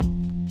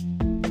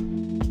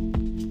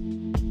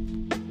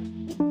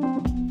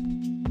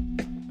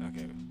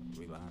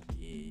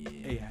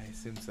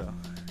so.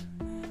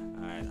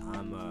 Alright,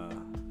 I'm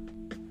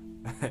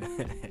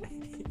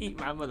eat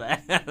my mother.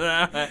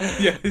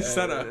 Yeah,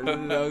 shut up.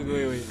 No,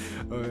 wait.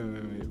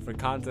 For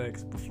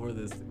context, before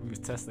this, we was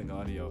testing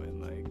audio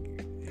and like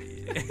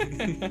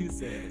you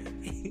said.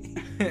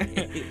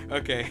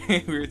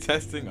 Okay, we were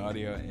testing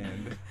audio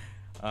and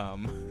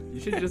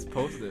You should just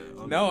post it.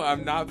 No,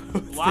 I'm not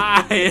posting.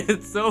 Why?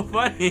 It's so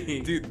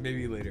funny. Dude,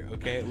 maybe later,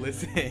 okay?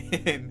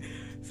 Listen.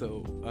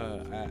 So,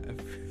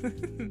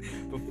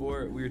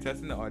 before we were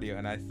testing the audio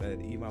and I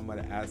said, eat my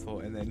mother asshole,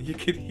 and then you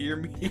could hear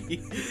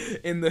me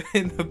in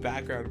the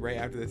background right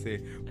after they say,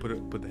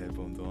 put the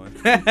headphones on.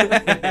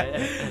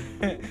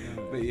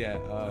 But yeah.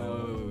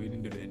 We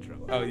didn't do the intro.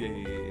 Oh,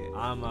 yeah.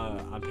 I'm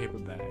Paper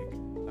Bag.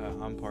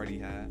 I'm Party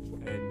Hat.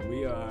 And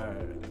we are,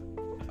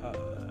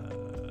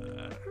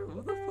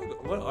 what the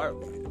fuck, what are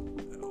we?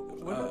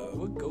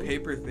 What goes?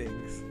 Paper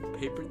things.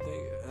 Paper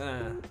thing?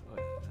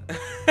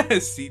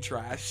 Sea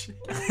trash.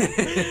 No. Wait.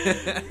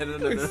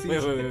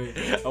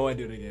 I want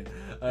to do it again.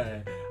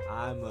 Alright.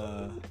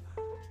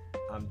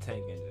 I'm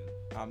Tank Engine.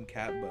 I'm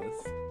Cat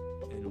Bus.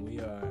 And we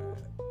are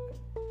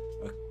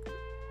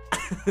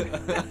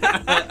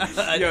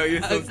Yo,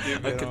 you're so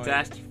stupid. a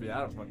catastrophe.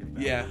 I don't fucking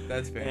know. Yeah,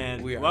 that's fair.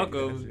 And we are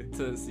welcome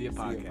to See a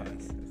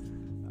Podcast.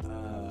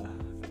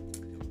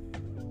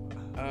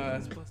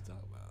 What's supposed to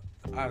talk about?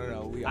 I don't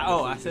know.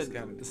 I said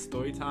the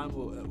story time.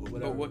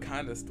 Whatever. But what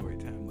kind of story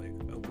time? Like,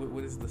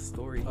 what is the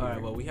story? All right.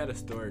 Well, we had a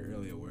story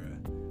earlier where,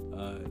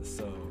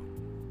 so,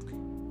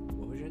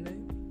 what was your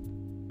name?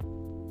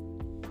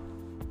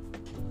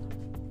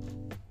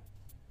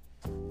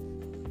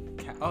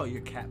 Oh,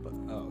 you're Cat Bus.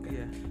 Oh, okay.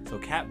 Yeah. So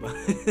Cat Bus.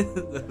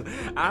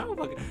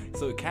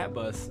 So Cat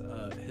Bus,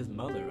 his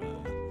mother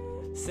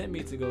sent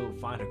me to go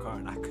find her car,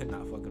 and I could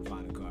not fucking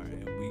find her car.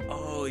 And we.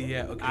 Oh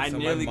yeah. Okay. I so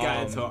nearly my mom,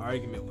 got into an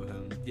argument with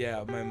him.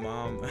 Yeah, my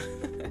mom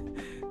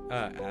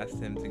asked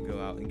him to go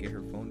out and get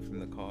her phone from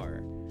the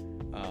car,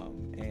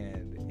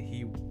 and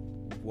he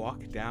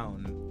walked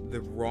down the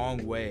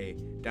wrong way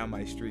down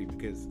my street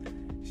because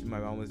my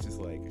mom was just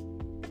like,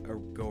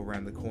 go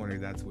around the corner,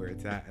 that's where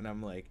it's at. And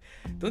I'm like,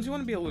 don't you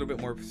want to be a little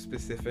bit more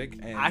specific?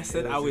 And I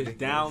said I was ridiculous.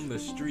 Down the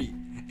street.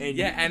 And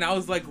yeah, and I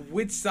was like,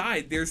 which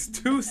side? There's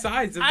two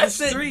sides of I the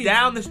said street.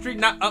 down the street,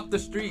 not up the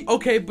street.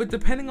 Okay, but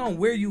depending on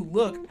where you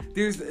look,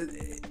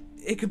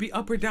 it could be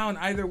up or down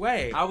either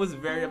way. I was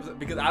very upset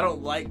because I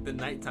don't like the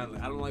nighttime.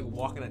 I don't like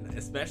walking at night,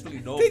 especially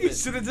no. I think you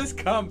should have just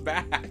come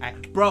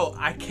back. Bro,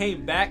 I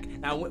came back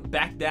and I went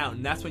back down,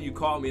 and that's when you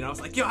called me, and I was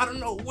like, yo, I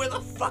don't know where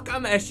the fuck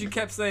I'm at. She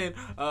kept saying,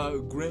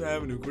 Grand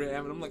Avenue.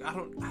 I'm like, I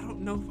don't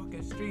know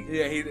fucking street.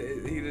 Yeah,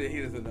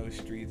 he doesn't know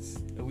streets.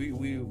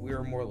 We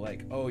were more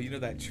like, oh, you know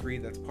that tree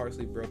that's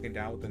partially broken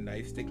down with a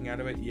knife sticking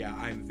out of it? Yeah,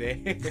 I'm there.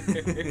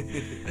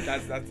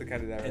 that's the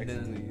kind of direction. And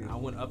then I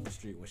went up the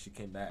street when she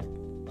came back.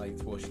 Like,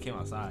 well, she came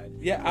outside.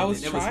 Yeah, and I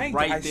was trying.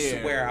 Right I there.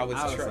 swear I was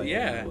trying. like,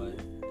 Yeah. You know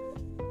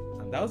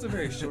what? That was a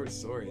very short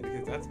story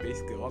because that's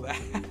basically all that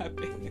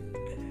happened.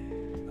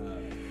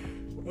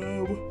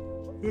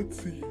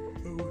 Let's see. I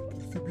want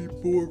this to be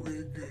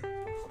boring.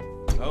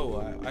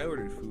 Oh, I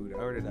ordered food. I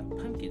ordered a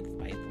pumpkin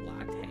spice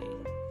latte.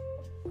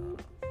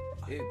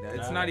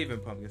 It's not even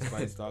pumpkin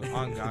spice, dog.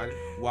 On God,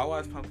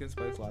 Wawa's pumpkin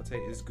spice latte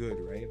is good,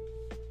 right?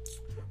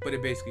 But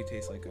it basically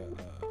tastes like a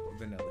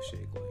vanilla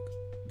shake, like.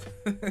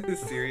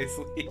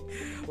 Seriously,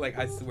 like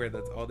I swear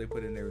that's all they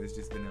put in there was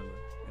just vanilla,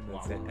 and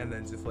that's it. And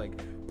then just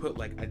like put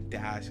like a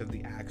dash of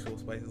the actual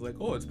spices, like,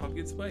 oh, it's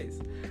pumpkin spice.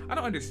 I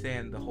don't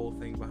understand the whole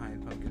thing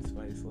behind pumpkin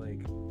spice.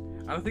 Like,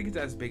 I don't think it's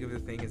as big of a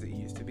thing as it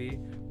used to be,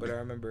 but I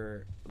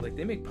remember like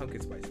they make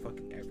pumpkin spice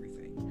fucking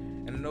everything.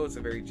 And I know it's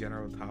a very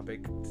general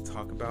topic to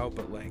talk about,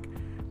 but like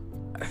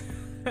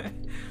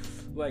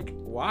like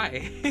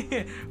why?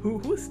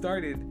 who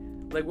started?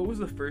 Like, what was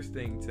the first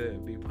thing to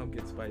be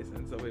pumpkin spice?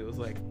 And so it was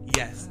like,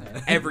 yes,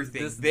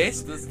 everything.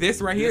 This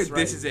right here,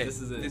 this is it.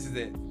 This is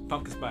it.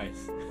 Pumpkin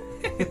spice.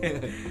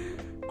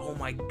 Oh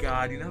my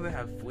God! You know they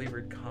have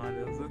flavored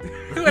condoms.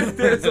 What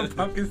there's a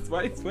pumpkin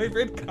spice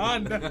flavored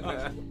condom?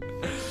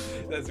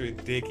 That's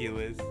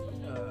ridiculous.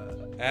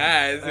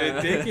 It's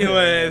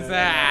ridiculous.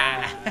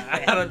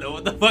 I don't know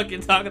what the fuck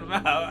you're talking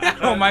about.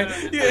 Oh my!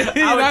 You're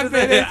not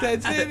paying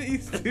attention. You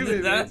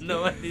stupid.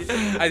 No idea.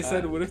 I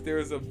said, what if there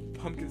was a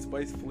pumpkin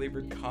spice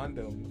flavored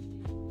condom?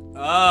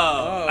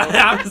 Oh.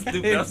 I'm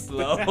stupid. I'm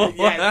slow.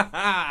 Yes.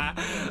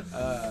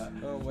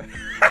 Oh my!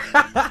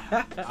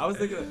 I was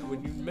thinking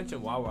when you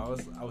mentioned Wawa,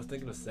 I was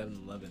thinking of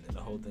 7-Eleven and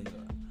the whole thing,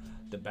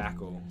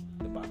 tobacco.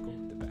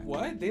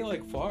 What? They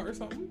like fought or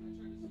something?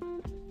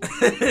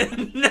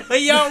 No,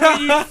 yo,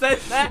 when you said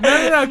that.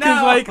 No.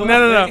 No,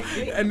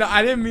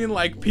 I didn't mean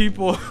like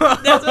people.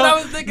 That's what I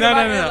was thinking. No.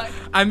 Like,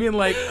 I mean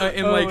like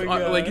in oh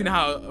like you know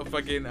how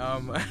fucking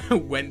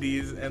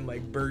Wendy's and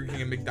like Burger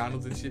King and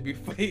McDonald's and shit be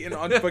fighting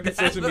on fucking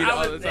social media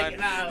all the time.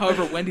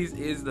 However, Wendy's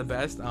is the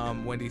best.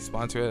 Wendy's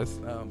sponsor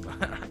us.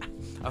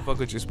 I fuck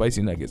with your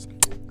spicy nuggets.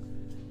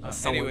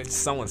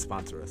 Someone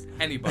sponsor us.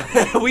 Anybody.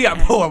 We are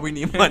poor. We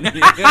need money.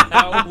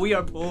 We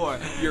are poor.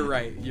 You're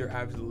right. You're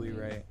absolutely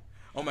right.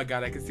 Oh my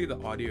God, I can see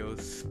the audio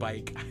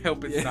spike. I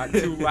hope it's not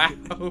too loud.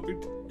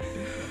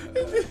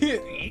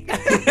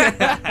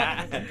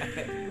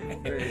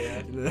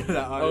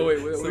 Oh wait,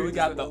 so we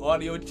got the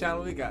audio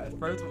channel. We got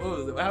first. What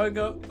was it? How it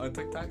go on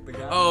TikTok? The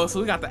guy. Oh, so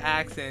we got the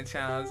accent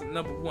channels.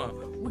 Number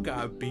 1, we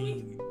got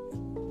Bean.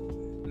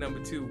 Number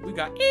 2, we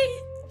got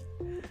E.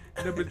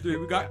 Number 3,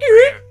 we got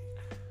E.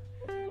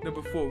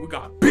 Number 4, we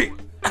got B.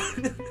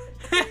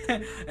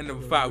 And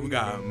number 5, we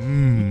got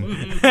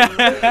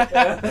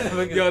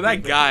Yo,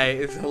 that guy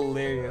is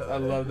hilarious. I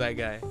love that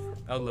guy.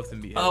 I would love to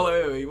meet him. Oh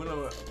wait. You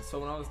wanna? So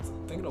when I was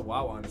thinking of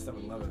Wawa in the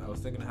 7-Eleven, I was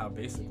thinking how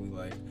basically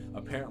like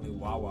apparently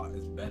Wawa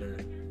is better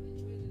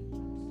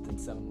than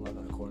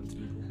 7-Eleven according to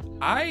people.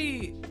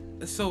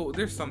 So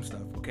there's some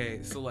stuff.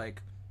 Okay, so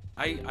like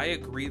I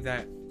agree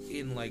that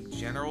in like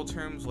general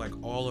terms, like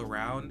all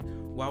around,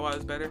 Wawa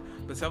is better.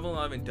 But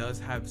 7-Eleven does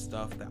have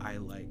stuff that I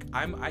like.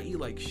 I eat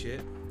like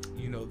shit.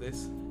 You know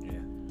this.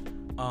 Yeah.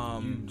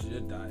 You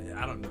should die.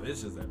 I don't know.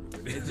 It's just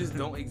everything. It just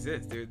don't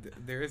exist.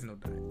 There is no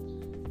diet.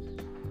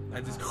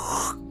 I'm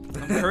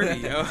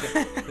hurting, yo.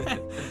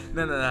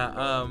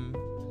 No.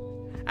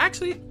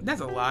 Actually,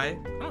 that's a lie.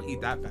 I don't eat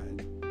that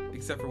bad,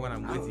 except for when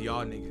I'm with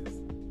y'all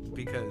niggas,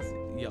 because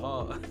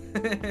y'all.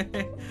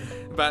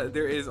 But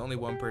there is only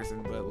one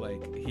person, but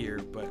like here,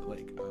 but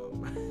like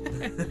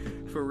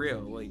for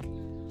real, like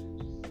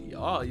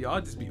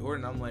y'all just be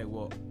ordering. I'm like,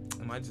 well,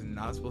 am I just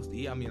not supposed to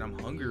eat? I mean, I'm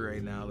hungry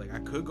right now. Like, I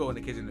could go in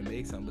the kitchen to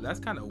make something, but that's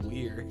kind of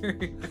weird.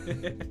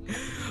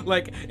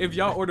 Like, if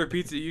y'all order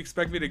pizza, you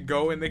expect me to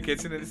go in the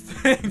kitchen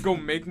and go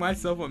make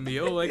myself a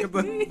meal? Like,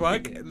 what the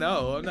fuck?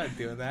 No, I'm not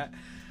doing that.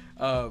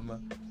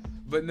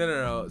 But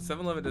no.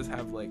 7-Eleven does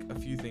have, like, a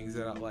few things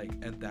that I like,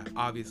 and that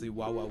obviously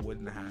Wawa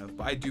wouldn't have.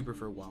 But I do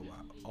prefer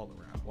Wawa all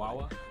around.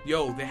 Wawa?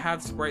 Yo, they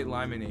have Sprite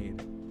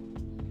Lemonade.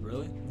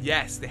 Really?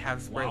 Yes, they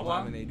have Sprite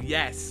Wawa? Lemonade.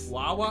 Yes.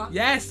 Wawa?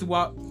 Yes,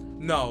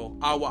 No,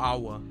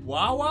 Awa.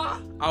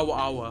 Wawa?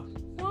 Awa.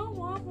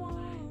 Wawa.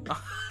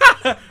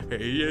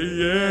 Hey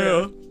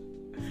yeah.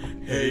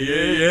 Hey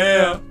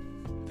yeah.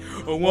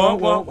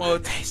 Whoa.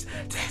 Taste.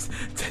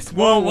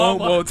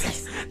 Whoa.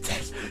 Taste.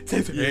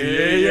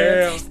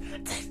 Yeah.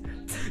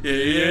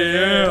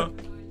 Yeah.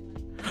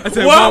 I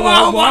said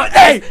whoa.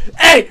 Hey.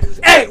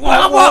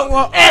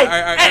 Whoa. Hey.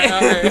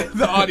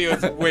 The audio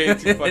is way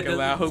too fucking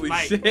loud. Holy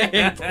shit.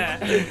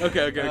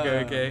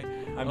 Okay.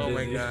 Oh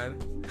my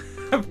god.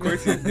 Of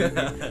course you did.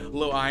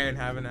 Lil Iron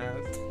having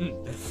ass.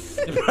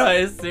 Bro,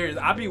 it's serious.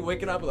 I be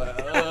waking up like,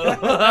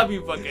 I be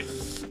fucking.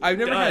 I've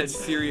never had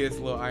serious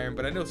Lil Iron,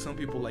 but I know some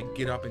people like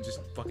get up and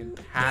just fucking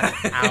pass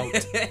out.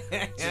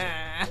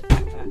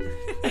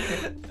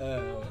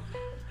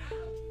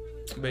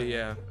 But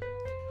yeah.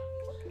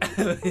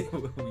 We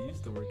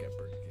used to work at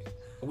Burger King.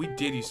 We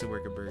did used to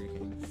work at Burger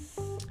King.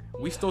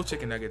 We stole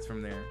chicken nuggets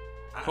from there.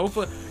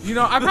 Hopefully,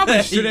 I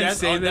probably shouldn't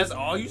say this. That's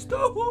all you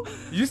stole?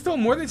 You stole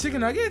more than chicken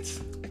nuggets?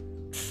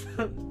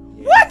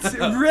 What?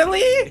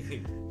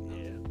 Really?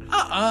 Yeah.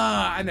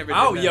 I never did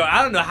that. Yo,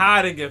 I don't know how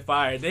I didn't get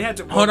fired. They had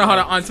to. Hold on.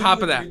 On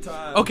top of that,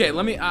 okay,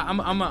 let me. I'm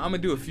gonna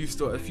do a few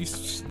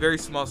very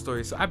small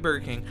stories. So at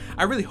Burger King,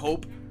 I really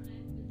hope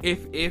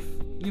if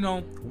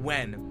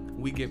when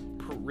we get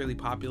really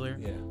popular,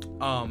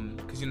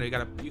 because you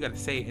gotta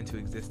say it into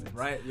existence,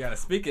 right? You gotta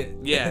speak it.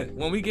 Yeah,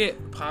 when we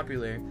get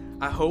popular,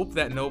 I hope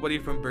that nobody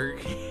from Burger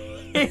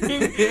King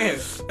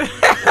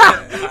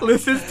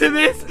listens to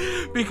this,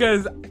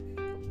 because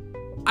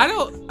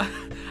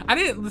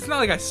it's not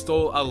like I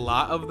stole a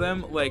lot of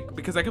them, like,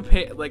 because I could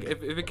pay, like,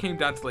 if it came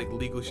down to like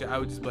legal shit, I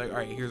would just be like, all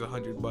right, here's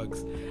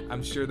 $100.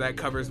 I'm sure that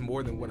covers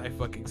more than what I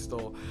fucking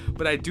stole.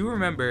 But I do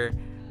remember,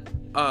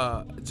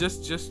 I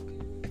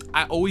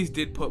always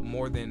did put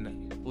more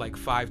than like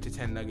 5 to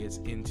 10 nuggets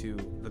into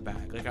the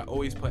bag. Like, I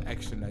always put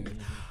extra nuggets.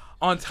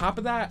 On top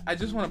of that, I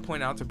just want to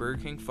point out to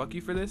Burger King, fuck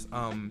you for this.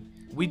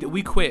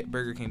 We quit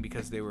Burger King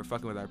because they were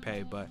fucking with our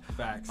pay, but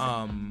facts.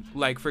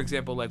 Like, for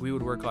example, like, we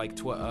would work like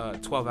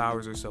 12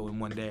 hours or so in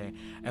one day,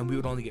 and we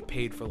would only get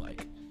paid for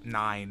like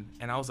 9,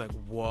 and I was like,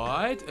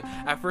 what?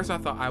 At first I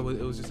thought it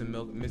was just a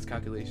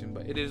miscalculation,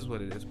 but it is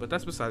what it is. But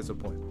that's besides the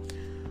point.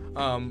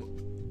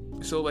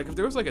 So like, if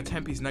there was like a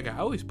 10-piece nugget, I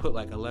always put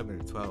like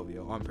 11 or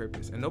 12, on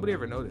purpose, and nobody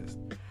ever noticed.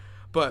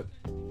 But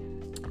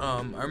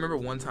I remember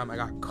one time I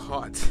got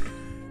caught.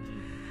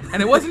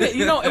 And it wasn't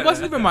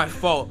even my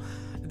fault.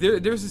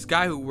 There's this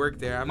guy who worked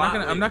there. I'm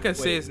not gonna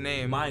say his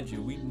name. Mind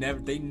you,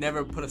 they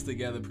never put us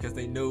together because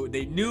they knew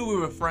we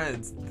were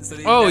friends. So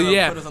they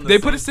they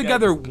put us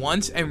together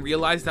once and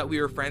realized that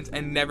we were friends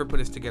and never put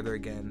us together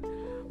again.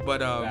 But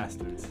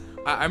bastards.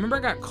 I remember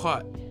I got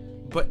caught,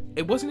 but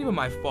it wasn't even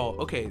my fault.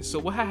 Okay, so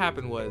what had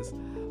happened was,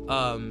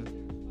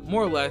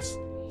 more or less,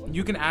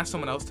 you can ask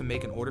someone else to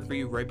make an order for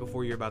you right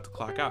before you're about to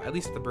clock out. At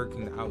least at the Burger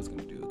King that I was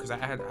gonna do, because I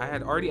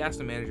had already asked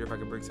the manager if I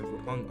could bring some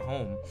food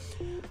home.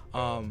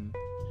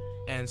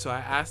 And so I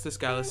asked this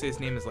guy, let's say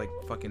his name is like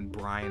fucking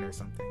Brian or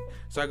something.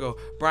 So I go,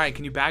 Brian,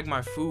 can you bag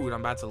my food?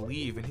 I'm about to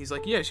leave. And he's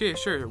like, yeah,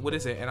 sure. What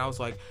is it? And I was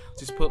like,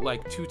 just put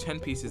like 2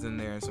 10-pieces in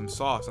there and some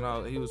sauce.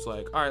 And he was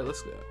like, all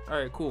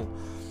right, cool.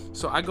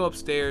 So I go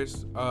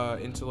upstairs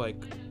into like,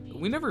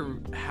 we never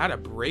had a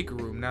break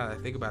room. Now that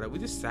I think about it, we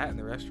just sat in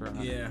the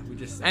restaurant. Yeah, we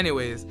just sat.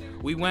 Anyways,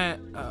 we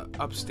went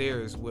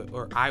upstairs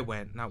or I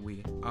went, not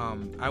we.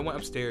 I went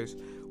upstairs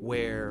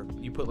where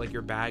you put like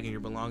your bag and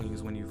your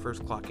belongings when you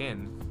first clock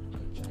in.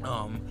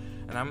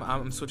 And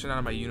I'm switching out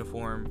of my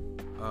uniform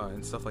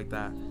and stuff like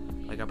that.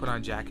 Like I put on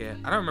a jacket.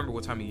 I don't remember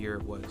what time of year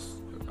it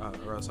was,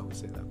 or else I would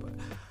say that. But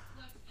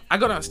I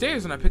go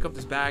downstairs and I pick up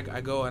this bag. I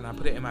go and I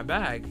put it in my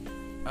bag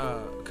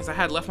because I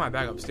had left my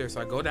bag upstairs.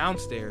 So I go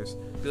downstairs,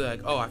 be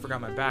like, oh, I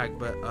forgot my bag.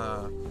 But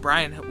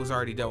Brian was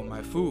already done with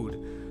my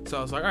food. So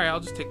I was like, all right,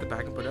 I'll just take the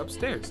bag and put it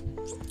upstairs.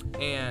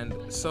 And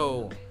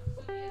so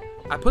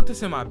I put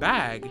this in my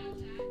bag.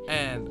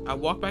 And I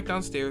walk back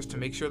downstairs to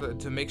make sure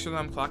that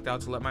I'm clocked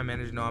out, to let my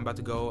manager know I'm about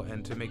to go,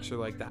 and to make sure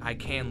like that I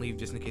can leave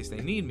just in case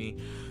they need me.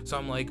 So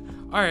I'm like,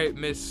 all right,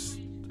 Miss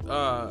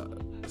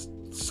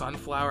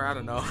Sunflower, I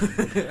don't know,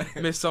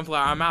 Miss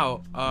Sunflower, I'm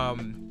out.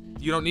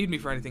 You don't need me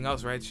for anything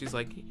else, right? She's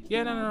like,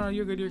 yeah, no,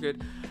 you're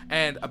good.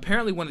 And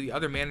apparently one of the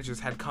other managers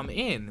had come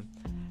in,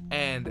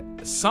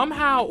 and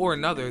somehow or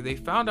another they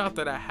found out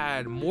that I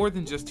had more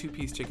than just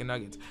 2-piece chicken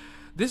nuggets.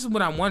 This is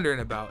what I'm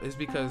wondering about, is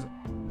because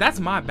that's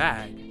my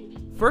bag.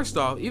 First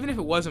off, even if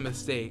it was a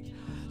mistake,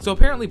 so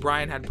apparently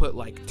Brian had put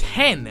like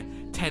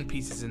 10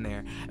 pieces in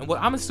there. And what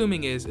I'm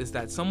assuming is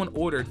that someone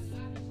ordered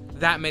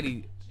that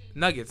many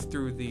nuggets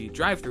through the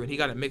drive-thru and he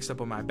got it mixed up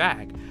on my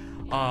bag.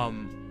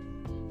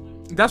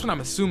 That's what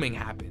I'm assuming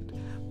happened.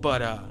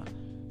 But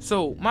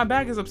so my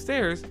bag is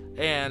upstairs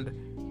and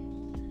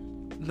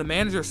the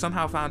manager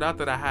somehow found out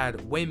that I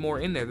had way more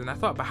in there than I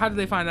thought. But how did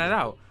they find that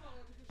out?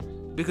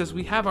 Because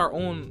we have our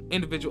own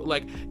individual,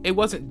 like, it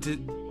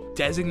wasn't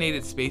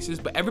designated spaces,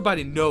 but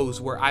everybody knows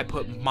where I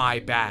put my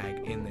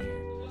bag in there,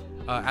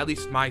 at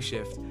least my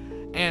shift.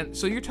 And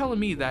so you're telling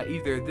me that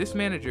either this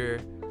manager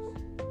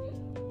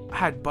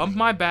had bumped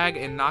my bag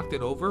and knocked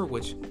it over,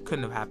 which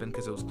couldn't have happened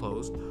because it was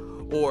closed,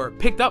 or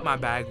picked up my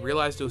bag,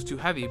 realized it was too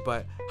heavy.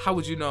 But how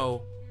would you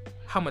know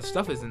how much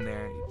stuff is in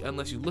there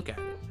unless you look at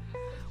it?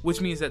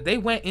 Which means that they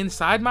went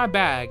inside my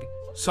bag,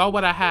 saw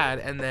what I had,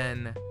 and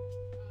then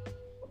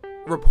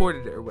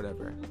reported it or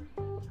whatever.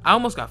 I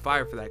almost got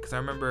fired for that because I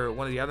remember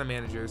one of the other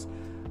managers,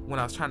 when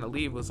I was trying to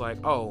leave, was like,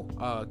 oh,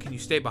 can you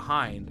stay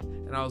behind?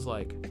 And I was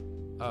like,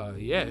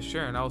 yeah,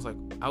 sure. And I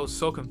was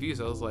so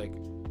confused. I was like,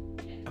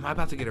 am I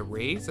about to get a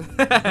raise?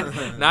 Not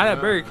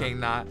at Burger King,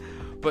 not.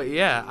 But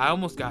yeah, I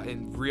almost got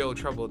in real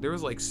trouble. There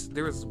was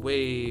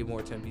way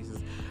more 10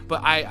 pieces.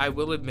 But I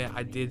will admit,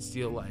 I did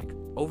steal, like,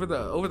 over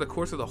the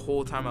course of the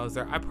whole time I was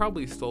there, I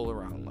probably stole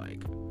around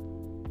like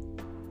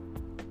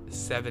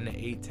 7 to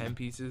 8 10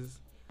 pieces.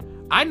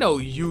 I know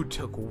you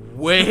took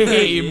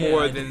way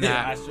more than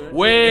that.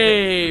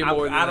 Way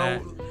more than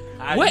that.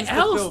 What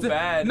else?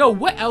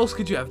 What else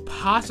could you have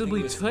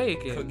possibly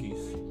taken?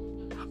 Cookies.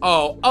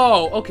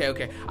 Oh,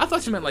 okay. I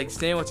thought you meant like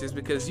sandwiches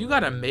because you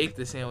gotta make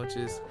the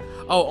sandwiches.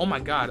 Oh my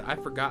God, I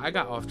forgot. I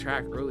got off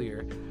track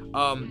earlier.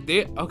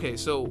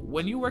 So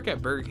when you work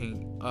at Burger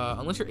King,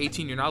 unless you're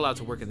 18, you're not allowed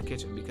to work in the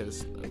kitchen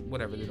because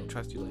whatever, they don't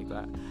trust you like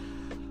that.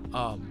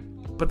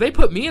 But they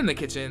put me in the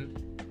kitchen.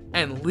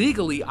 And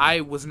legally,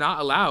 I was not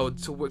allowed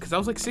to work because I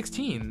was like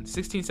 16,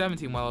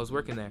 17 while I was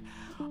working there.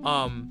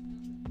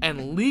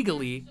 And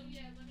legally,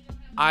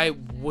 I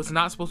was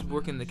not supposed to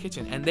work in the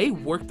kitchen. And they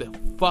worked the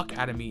fuck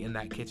out of me in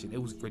that kitchen. It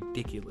was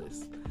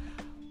ridiculous.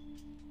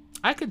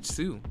 I could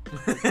sue.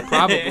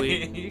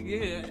 Probably.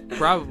 Yeah.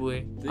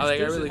 Probably. They I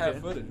still really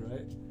have could. footage,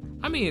 right?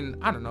 I mean,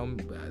 I don't know.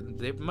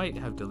 They might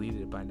have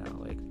deleted it by now.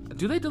 Like,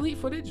 do they delete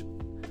footage?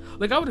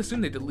 Like, I would assume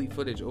they delete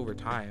footage over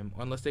time,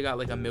 unless they got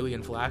like 1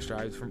 million flash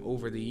drives from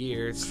over the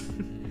years.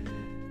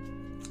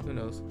 Who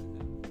knows?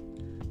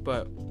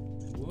 But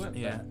we went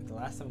back. The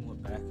last time we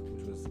went back,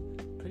 which was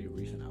pretty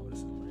recent, I would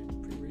assume,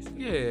 right? Pretty recent.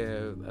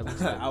 Yeah, at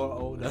least like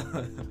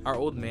our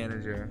old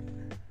manager.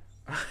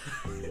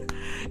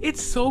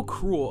 It's so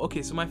cruel.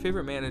 Okay, so my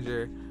favorite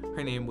manager,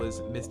 her name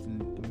was Miss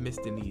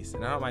Denise,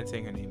 and I don't mind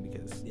saying her name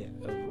because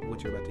of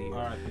what you're about to hear.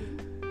 R.I.P.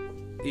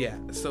 Yeah,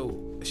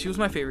 so she was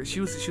my favorite. She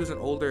was an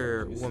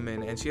older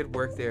woman, and she had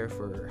worked there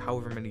for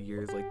however many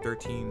years, like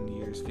 13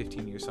 years,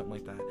 15 years, something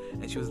like that.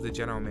 And she was the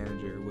general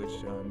manager, which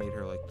made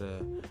her like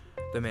the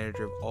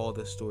manager of all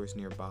the stores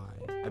nearby,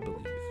 I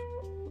believe.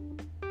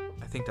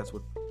 I think that's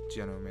what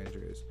general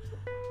manager is.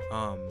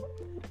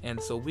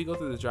 And so we go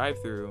through the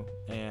drive-thru,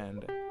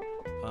 and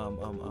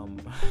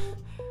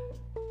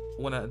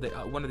one of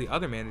the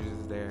other managers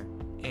is there,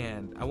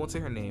 and I won't say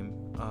her name,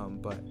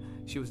 but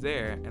she was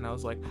there, and I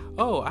was like,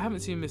 oh, I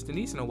haven't seen Miss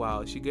Denise in a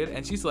while. Is she good?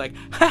 And she's like,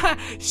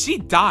 she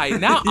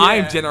died. Now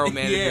I'm general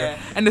manager. Yeah.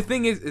 And the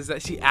thing is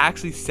that she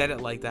actually said it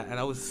like that, and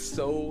I was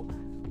so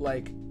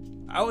like,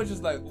 I was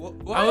just like,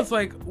 what? I was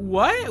like,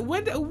 what?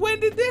 When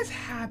did this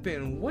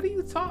happen? What are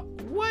you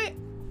what?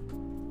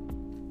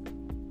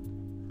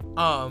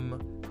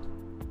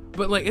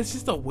 But like, it's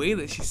just the way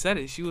that she said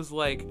it. She was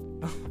like,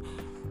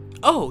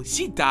 oh,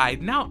 she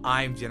died. Now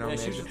I'm general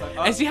manager. Like,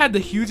 and she had the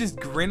hugest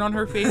grin on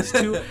her face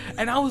too.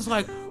 And I was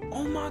like,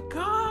 oh my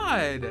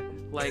God.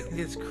 Like,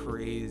 it's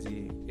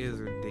crazy. It is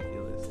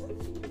ridiculous.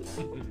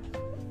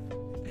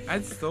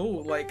 That's so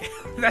like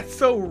that's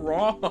so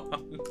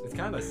wrong. It's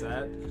kind of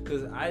sad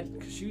because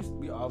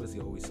we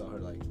obviously always saw her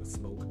like with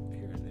smoke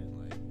here and then,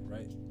 like,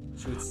 right?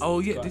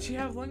 Did she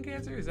have lung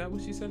cancer? Is that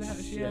what she said?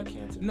 She had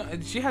cancer. No,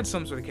 she had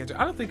some sort of cancer.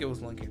 I don't think it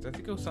was lung cancer. I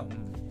think it was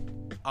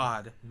something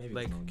odd, Maybe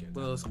like lung cancer.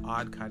 one of those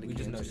odd kind of We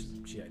just cancers.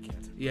 know she had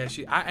cancer. Yeah,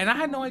 I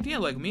had no idea.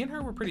 Like, me and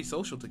her were pretty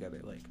social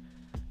together.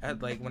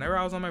 Whenever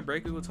I was on my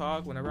break, we would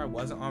talk. Whenever I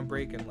wasn't on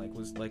break and like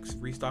was like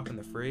restocking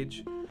the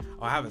fridge,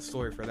 I have a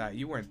story for that.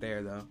 You weren't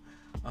there though.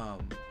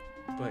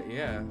 But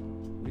yeah,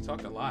 we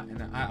talked a lot,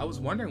 and I was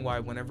wondering why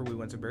whenever we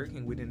went to Burger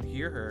King, we didn't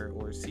hear her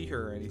or see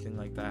her or anything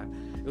like that.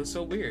 It was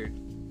so weird.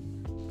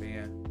 But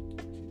yeah,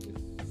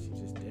 She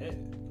just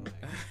dead.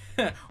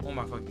 oh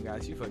my fucking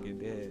god, she fucking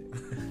dead.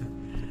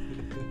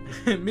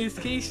 Miss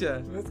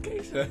Keisha. Miss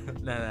Keisha.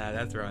 Nah,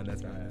 that's wrong.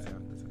 That's wrong.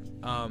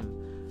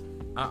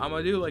 I'm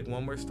gonna do like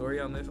one more story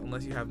on this,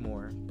 unless you have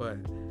more. But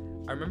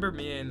I remember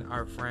me and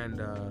our friend,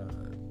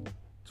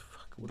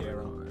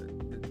 Daryl.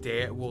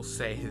 We'll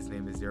say his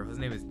name is Daryl. His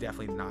name is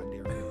definitely not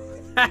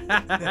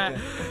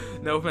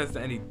Daryl. No offense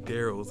to any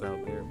Daryls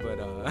out there, but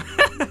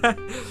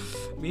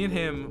me and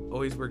him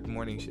always worked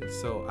morning shifts.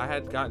 So I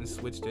had gotten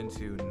switched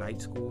into night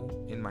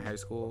school in my high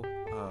school.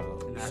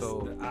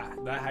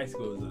 That high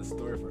school is a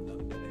story for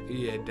another day.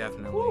 Yeah,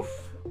 definitely. Oof.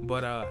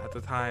 But at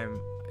the time,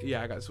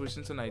 I got switched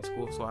into night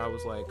school, so I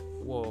was like,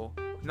 well,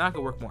 I'm not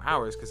gonna work more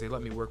hours because they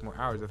let me work more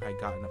hours if I had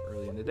gotten up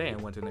early in the day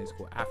and went to night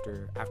school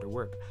after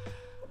work.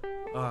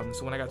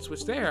 So when I got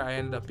switched there, I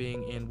ended up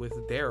being in with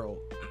Daryl,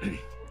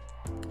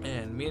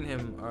 and me and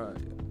him are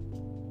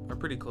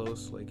pretty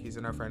close. Like, he's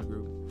in our friend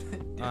group.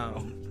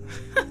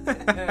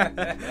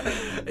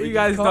 You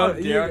guys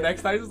don't.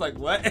 Next time, he's like,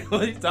 what?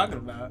 What are you talking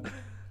about?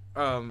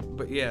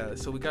 But yeah,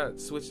 so we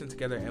got switched in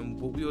together, and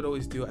what we would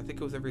always do, I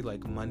think it was every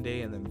like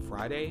Monday and then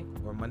Friday,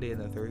 or Monday and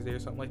then Thursday or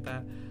something like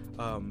that,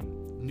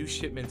 new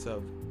shipments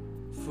of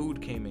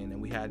food came in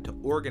and we had to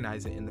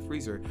organize it in the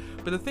freezer.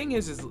 But the thing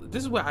is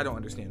this is what I don't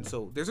understand.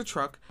 So there's a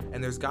truck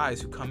and there's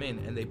guys who come in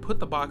and they put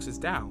the boxes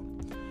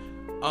down,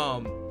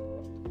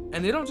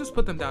 and they don't just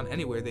put them down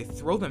anywhere, they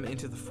throw them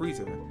into the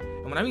freezer.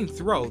 And when I mean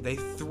throw, they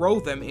throw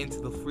them into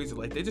the freezer.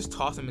 Like, they just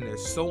toss them in there,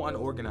 so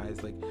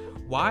unorganized. Like,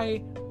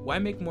 why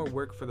make more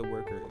work for the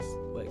workers?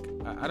 Like,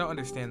 I don't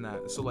understand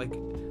that. So like,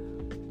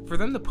 for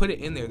them to put it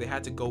in there, they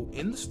had to go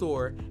in the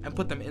store and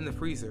put them in the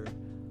freezer.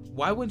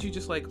 Why wouldn't you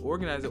just like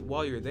organize it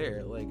while you're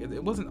there? Like,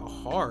 it wasn't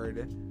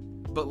hard,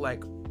 but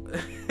like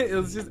it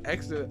was just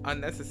extra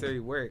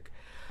unnecessary work.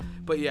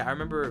 But yeah, I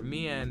remember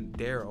me and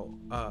Daryl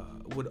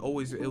it was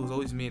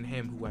always me and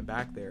him who went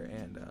back there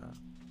and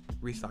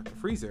restocked the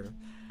freezer.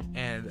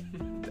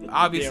 And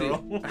obviously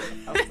I'm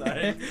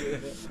sorry.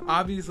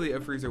 obviously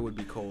a freezer would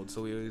be cold,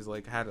 so we always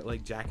like had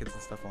like jackets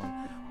and stuff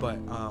on. But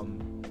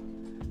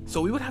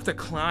so we would have to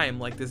climb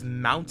like this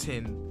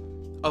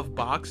mountain of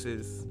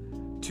boxes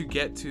to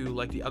get to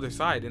like the other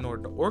side in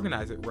order to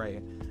organize it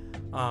right.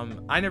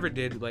 I never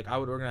did. Like, I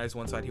would organize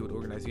one side, he would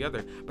organize the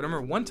other. But I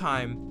remember one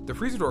time the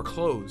freezer door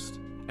closed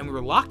and we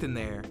were locked in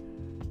there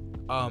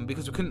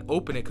because we couldn't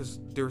open it because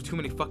there were too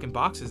many fucking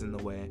boxes in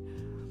the way.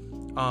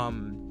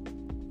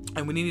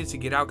 And we needed to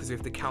get out because we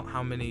have to count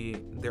how many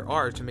there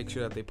are to make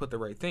sure that they put the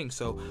right thing.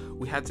 So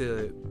we had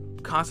to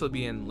constantly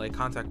be in like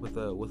contact with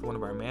one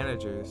of our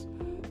managers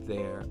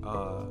there.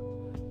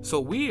 So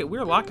we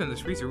were locked in this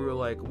freezer. We were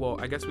like, well,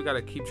 I guess we got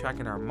to keep track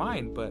in our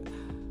mind. But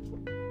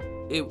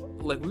we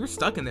were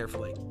stuck in there for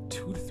like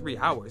 2 to 3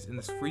 hours in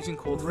this freezing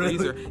cold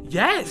freezer.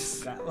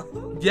 Yes.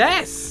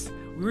 Yes.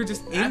 We were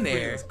just in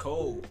there. It's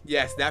cold.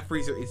 Yes, that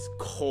freezer is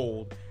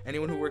cold.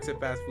 Anyone who works at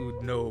fast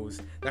food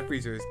knows that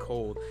freezer is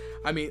cold.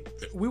 I mean,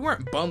 we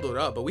weren't bundled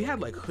up, but we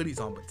had like hoodies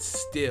on, but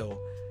still,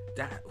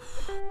 that.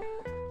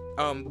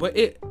 But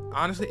it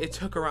honestly, it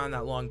took around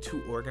that long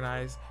to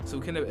organize, so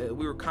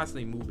we were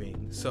constantly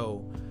moving.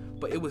 So,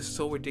 but it was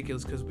so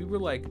ridiculous because we were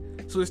like,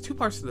 so there's 2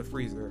 parts to the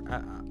freezer.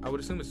 I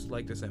would assume it's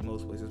like this at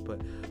most places,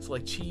 but so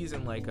like cheese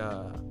and like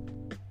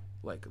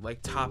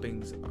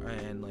toppings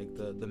and like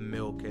the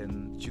milk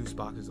and juice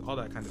boxes, all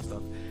that kind of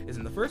stuff is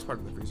in the first part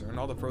of the freezer, and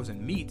all the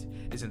frozen meat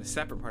is in a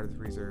separate part of the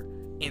freezer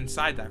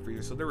inside that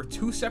freezer. So there were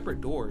 2 separate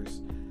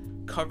doors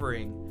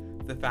covering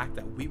the fact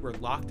that we were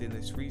locked in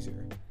this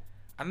freezer.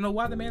 I don't know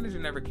why the manager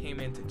never came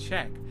in to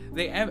check.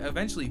 They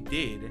eventually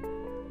did,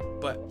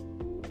 but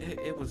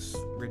it was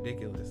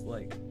ridiculous.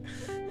 Like,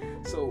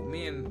 so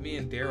me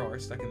and Daryl are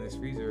stuck in this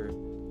freezer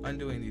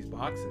undoing these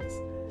boxes,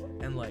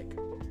 and like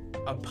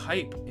a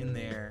pipe in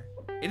there,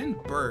 it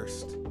didn't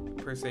burst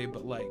per se,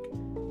 but like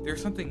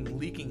there's something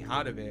leaking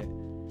out of it,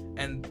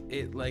 and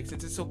it, like,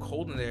 since it's so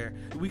cold in there,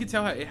 we could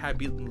tell how it had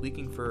been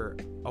leaking for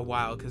a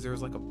while because there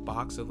was like a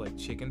box of like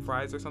chicken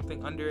fries or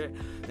something under it.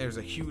 There's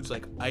a huge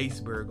like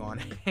iceberg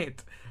on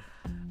it,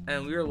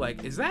 and we were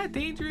like, is that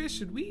dangerous?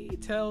 Should we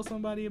tell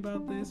somebody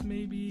about this?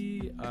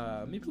 Maybe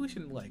we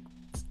shouldn't like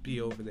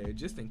be over there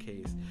just in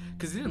case,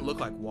 because it didn't look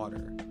like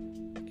water.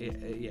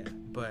 Yeah,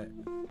 but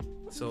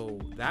So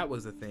that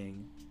was a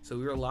thing. So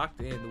we were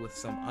locked in with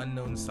some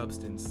unknown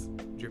substance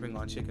dripping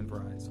on chicken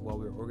fries while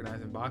we were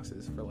organizing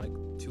boxes for like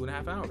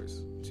 2.5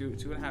 hours,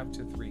 2.5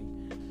 to 3,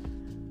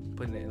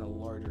 putting it in a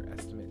larger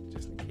estimate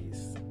just in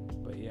case.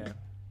 But yeah,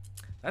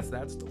 that's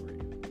that story.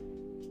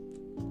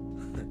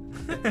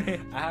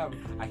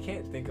 I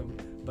can't think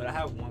of, but I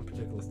have one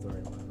particular story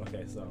in mind.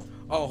 Okay, so.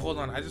 Oh, hold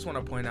on. I just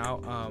want to point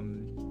out,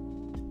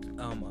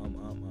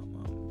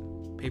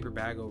 paper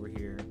bag over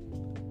here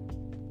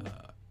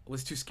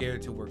was too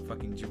scared to work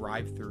fucking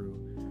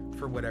drive-through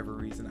for whatever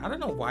reason. I don't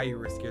know why you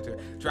were scared to.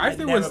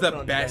 Drive-through was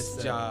the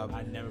best job.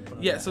 I never put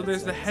on Yeah, so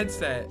there's the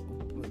headset.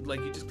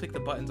 Like, you just click the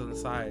buttons on the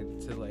side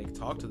to, like,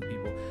 talk to the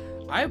people.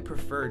 I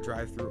prefer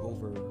drive-through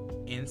over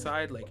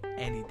inside, like,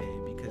 any day,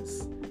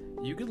 because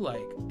you could,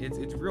 like,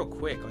 it's real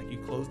quick. Like, you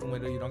close the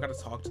window, you don't got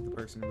to talk to the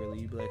person,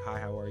 really. You be like,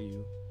 hi, how are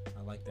you?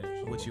 I like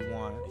that. What you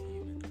want?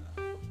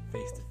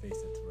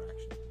 Face-to-face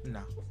interaction.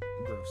 No,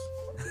 gross.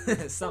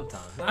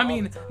 Sometimes. I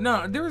mean,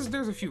 no, there's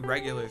a few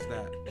regulars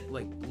that,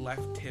 like,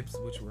 left tips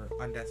which were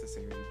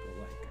unnecessary, but,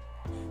 like...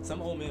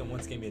 Some old man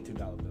once gave me a $2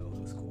 bill.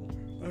 It was cool.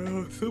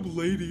 Some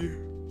lady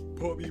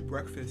bought me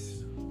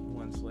breakfast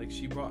once. Like,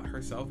 she bought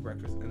herself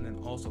breakfast and then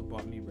also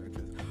bought me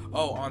breakfast.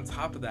 Oh, on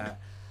top of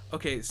that,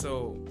 okay,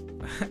 so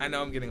I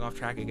know I'm getting off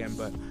track again,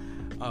 but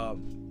I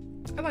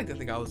like to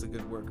think I was a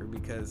good worker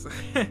because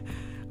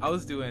I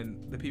was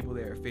doing the people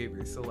there a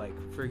favor. So, like,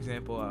 for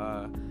example,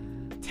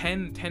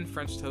 10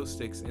 French toast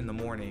sticks in the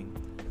morning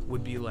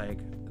would be like,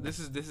 this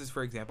is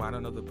for example, I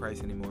don't know the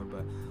price anymore,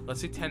 but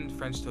let's say 10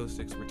 French toast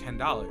sticks were $10,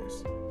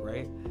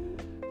 right?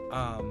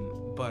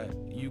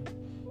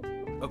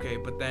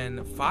 But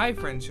then 5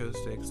 French toast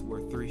sticks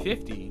were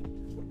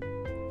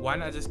 $3.50. Why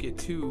not just get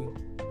two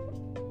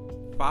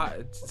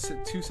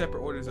separate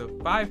orders of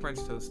 5 French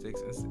toast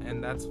sticks,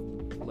 and that's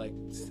like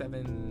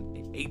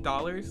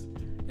 $8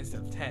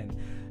 instead of 10.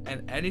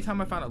 And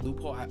anytime I found a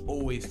loophole, I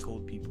always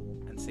told people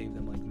and saved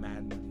them like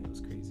mad money. It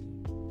was crazy.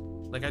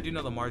 Like, I do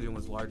know the margin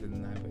was larger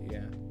than that, but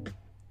yeah.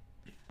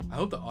 I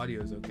hope the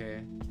audio is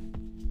okay,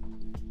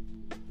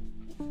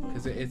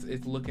 because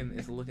it's looking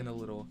a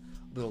little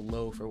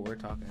low for what we're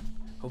talking.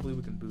 Hopefully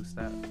we can boost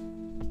that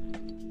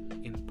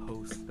in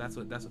post. That's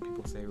what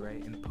people say,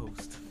 right? In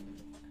post.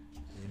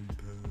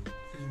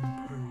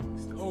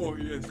 Oh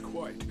yes,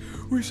 quite.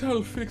 We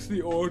shall fix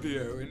the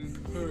audio in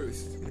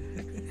post.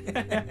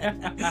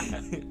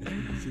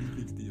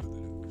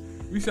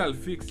 We shall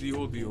fix the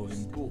audio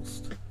in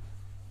post.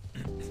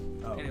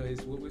 Oh.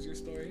 Anyways, what was your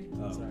story?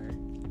 Oh. Sorry.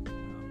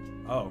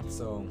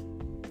 So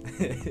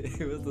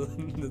it was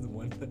this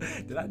one.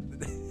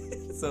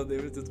 So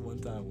there was this one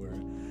time where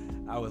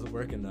I was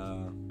working,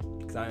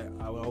 because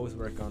I would always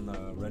work on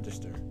the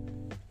register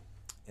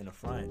in the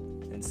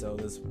front, and so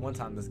this one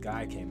time this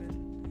guy came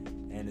in.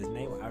 And his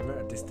name, I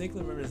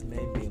distinctly remember his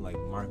name being like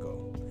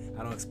Marco.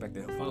 I don't expect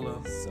that.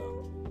 Follow.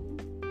 So,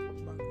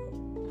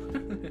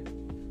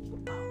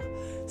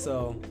 Marco.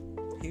 So,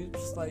 he was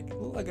just like,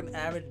 looked like an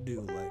average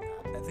dude. Like,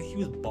 I think he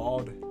was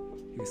bald.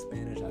 He was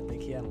Spanish. I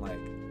think he had like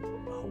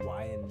a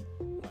Hawaiian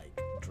like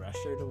dress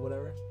shirt or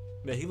whatever.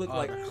 But he looked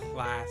like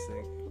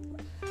classic.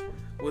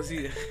 Was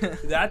he?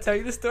 Did I tell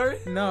you the story?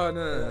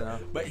 No.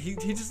 But he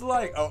just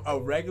like a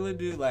regular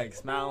dude, like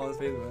smile on his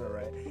face, whatever,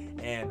 right?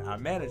 And our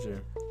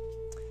manager.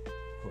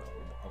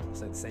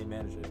 Said the same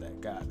manager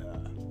that got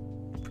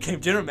became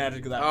general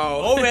manager because our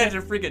old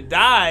manager freaking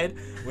died,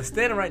 was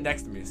standing right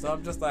next to me. So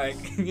I'm just like,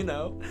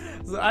 so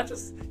I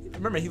just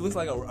remember he looks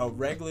like a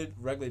regular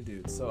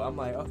dude. So I'm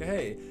like, okay,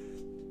 hey,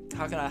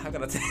 how can I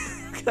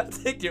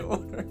take your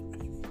order?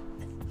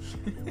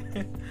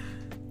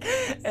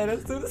 And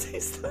as soon as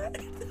he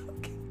started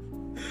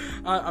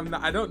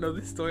I don't know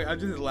this story. I'm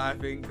just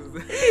laughing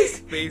because his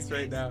face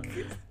right now.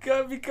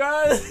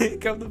 Because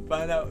come to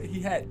find out, he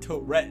had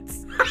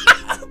Tourette's.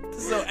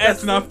 So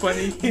that's not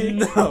funny.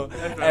 No.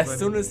 As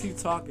soon as he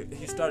started.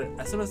 As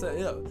soon as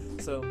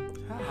so.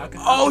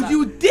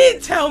 You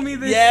did tell me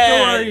this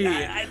story.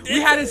 I did.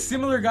 We had a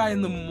similar guy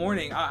in the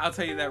morning. I'll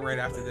tell you that right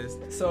after this.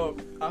 So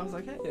I was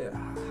like, hey,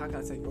 how can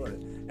I take your order?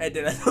 And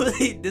then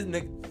this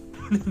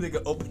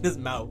nigga opened his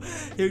mouth.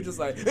 He was just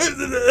like.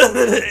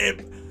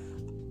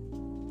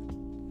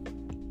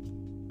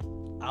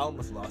 I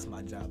almost lost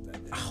my job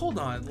that day. Hold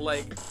on,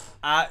 like,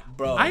 I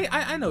know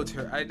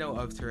I know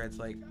of Tourette's.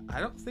 Like, I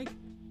don't think.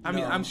 I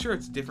mean, I'm sure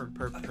it's different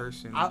per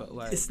person, but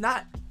like, it's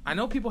not. I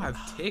know people have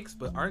tics,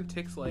 but aren't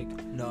tics like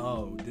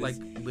like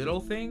little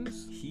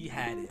things? He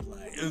had it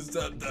like.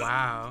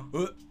 Wow.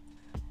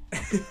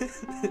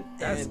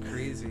 That's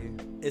crazy.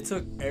 It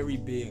took every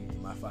being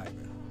in my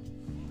fiber.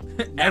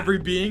 Every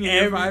being in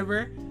your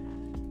fiber.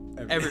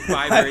 Every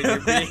fiber in your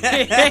being.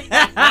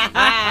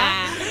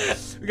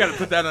 We gotta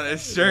put that on a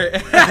shirt.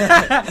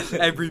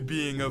 Every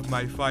being of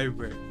my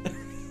fiber.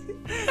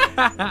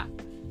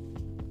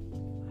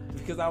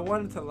 Because I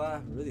wanted to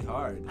laugh really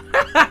hard.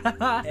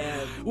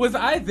 And was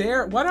I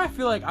there? Why do I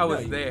feel like I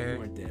was there? You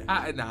weren't there.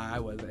 I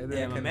wasn't.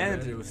 And my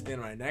manager was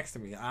standing right next to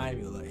me. I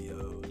was like,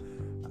 yo.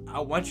 I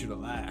want you to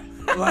laugh.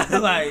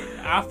 like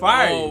I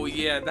fired Oh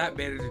you. yeah, that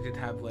manager did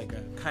have like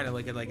a kind of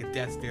like a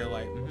death stare,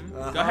 like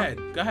Uh-huh.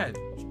 go ahead.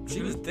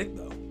 She was thick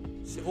though.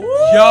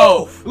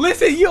 Yo,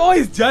 listen, you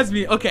always judge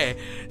me. Okay,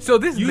 so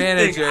this You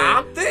manager, think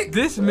I'm thick?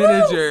 this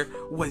manager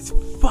was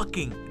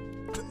fucking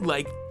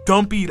like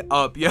dumpied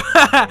up, yeah,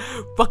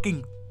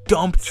 fucking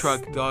dump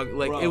truck, dog.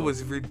 Like Bro. it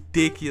was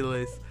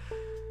ridiculous.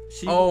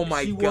 She, Oh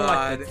my she wore,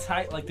 God. like the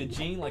tight, like the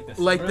jean, like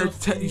the Like real the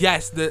skinny-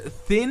 yes, the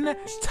thin,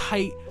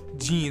 tight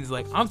jeans.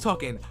 Like I'm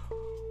talking,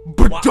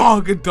 Wow.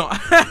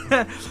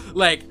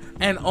 like,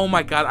 and oh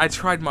my God, I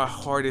tried my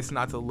hardest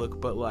not to look,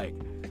 but like,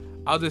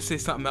 I'll just say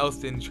something else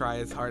didn't try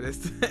its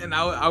hardest, and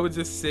I would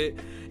just sit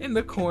in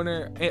the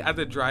corner at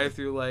the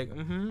drive-thru, like,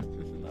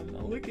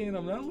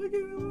 I'm not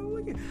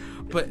looking.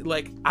 But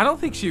like, I don't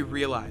think she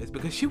realized,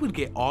 because she would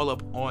get all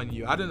up on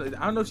you. I don't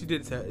know if she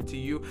did it to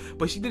you,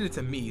 but she did it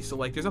to me. So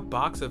like, there's a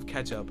box of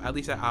ketchup, at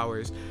least at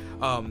ours,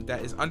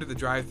 that is under the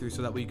drive-thru,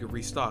 so that way you could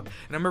restock.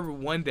 And I remember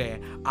one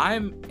day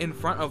I'm in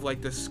front of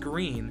like the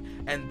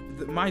screen,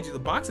 and mind you, the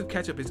box of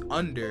ketchup is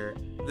under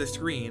the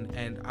screen,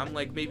 and I'm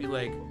like maybe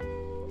like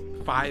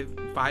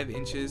 5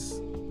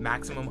 inches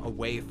maximum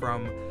away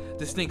from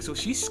this thing. So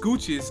she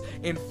scooches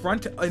in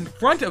front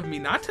of me,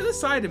 not to the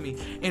side of me,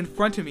 in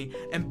front of me,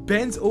 and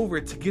bends over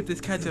to get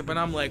this ketchup, and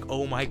I'm like,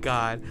 oh my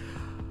God,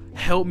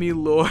 help me,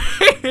 Lord,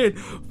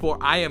 for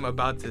I am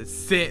about to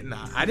sit.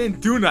 Nah, I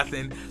didn't do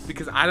nothing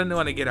because I don't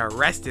want to get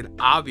arrested,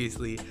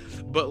 obviously,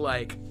 but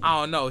like,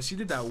 I don't know, she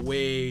did that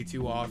way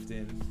too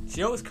often.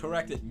 She always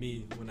corrected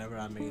me whenever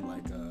I made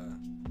like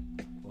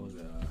what was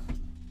it?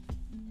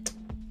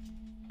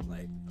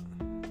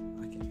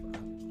 I can't.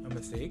 A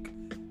mistake?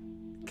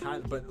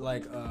 Kind, but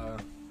like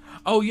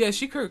Oh yeah,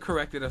 she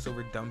corrected us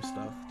over dumb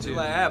stuff she's too.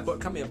 like, but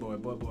come here, boy.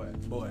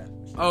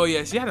 Oh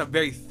yeah, she had a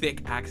very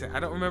thick accent. I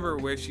don't remember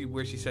where she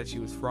said she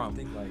was I from,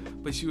 think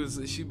like but she'd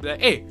be like,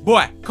 "Hey,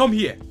 boy, come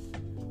here,"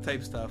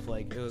 type stuff.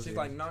 Like it was. she's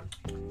like, no,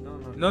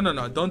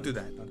 Don't do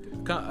that.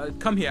 Don't do it.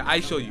 Come here, I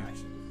show you.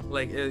 Actually.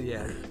 Like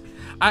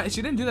yeah,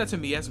 she didn't do that to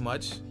me as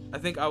much. I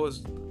think I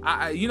was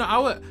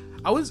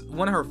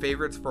one of her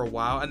favorites for a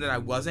while, and then I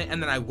wasn't,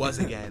 and then I was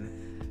again.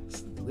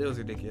 It was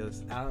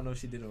ridiculous. I don't know if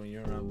she did it when you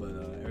were around,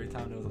 but every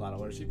time there was a lot of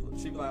orders, she'd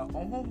be like,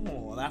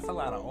 oh, that's a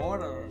lot of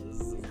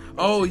orders.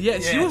 Oh yeah,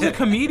 she was a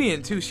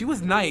comedian too. She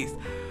was nice.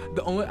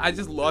 I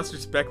just lost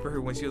respect for her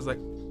when she was like,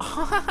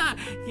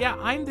 yeah,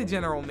 I'm the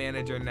general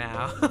manager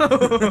now.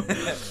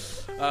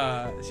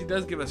 She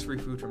does give us free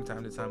food from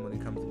time to time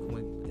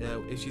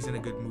if she's in a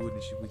good mood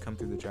and we come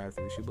through the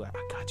drive-thru. She'll be like,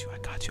 I got you.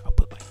 I'll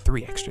put like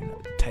 3 extra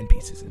 10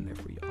 pieces in there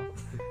for y'all.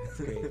 It's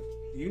great.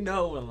 You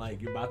know when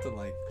like you're about to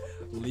like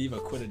leave or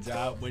quit a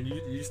job, when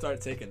you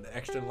start taking the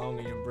extra long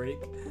on your break,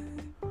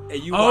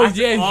 and you Oh watch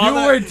yeah, all you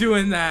were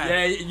doing that.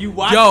 yeah, you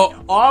watch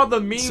Yo, all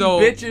the mean so-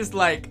 bitches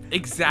like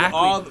Exactly.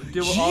 all the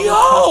Yo!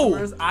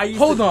 customers. I used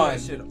Hold to do on.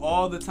 that shit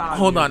all the time.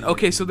 Hold on. usually.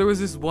 Okay, so there was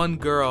this one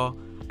girl.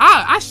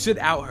 I should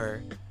out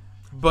her,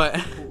 but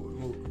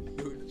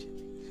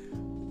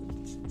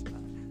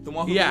The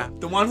one who Yeah.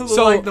 the one who looked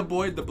So- like the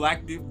boy, the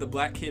black dude, the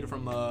black kid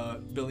from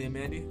Billy and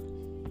Mandy.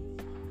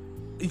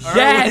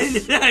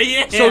 yes.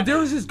 yeah. So there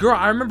was this girl.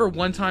 I remember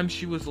one time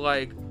she was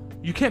like,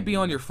 "You can't be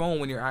on your phone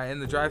when you're in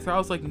the drive-thru." I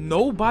was like,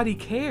 "Nobody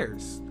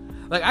cares."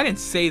 Like I didn't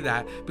say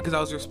that because I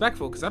was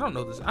respectful because I don't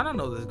know this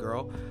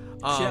girl.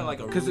 She had like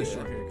a 'cause really it-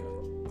 short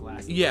haircut,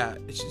 glasses. Yeah,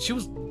 she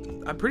was.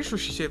 I'm pretty sure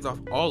she shaved off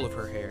all of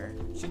her hair.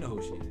 She know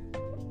who she is.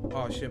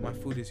 Oh shit, my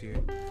food is here.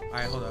 All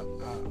right, hold up.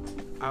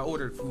 I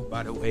ordered food,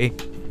 by the way.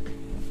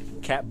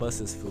 Cat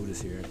Bus's food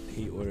is here.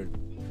 He ordered.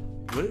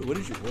 What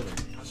did you order?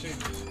 I'll show you.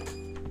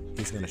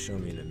 He's gonna show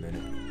me in a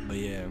minute. But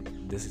yeah,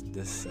 this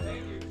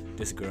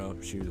girl,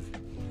 she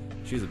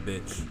was a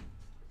bitch.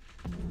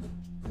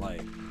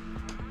 Like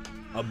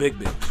a big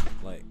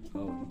bitch. Like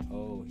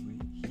oh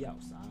he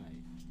outside.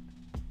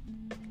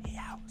 He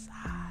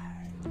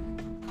outside.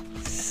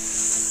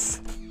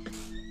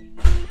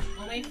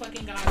 Oh my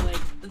fucking god, like,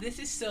 this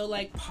is so,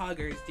 like,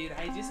 poggers, dude.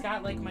 I just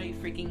got, like, my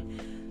freaking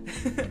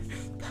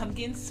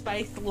pumpkin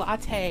spice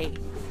latte.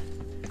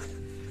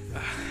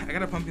 I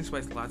got a pumpkin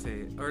spice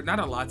latte. Or not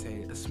a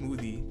latte, a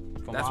smoothie.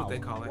 From That's Wawa. what they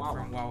call it. Wawa.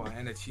 From Wawa.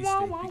 And a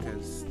cheesesteak,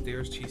 because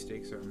their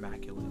cheesesteaks are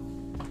immaculate.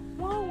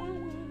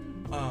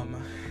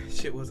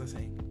 Shit, what was I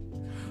saying?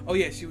 Oh,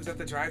 yeah, she was at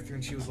the drive-thru,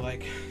 and she was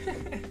like...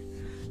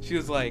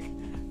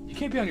 you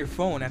can't be on your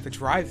phone at the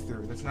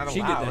drive-thru. That's not allowed. She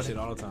did that shit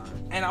all the time.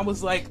 And I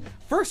was like,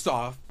 first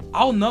off,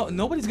 I'll know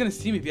nobody's gonna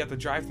see me be at the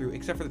drive-thru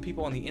except for the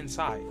people on the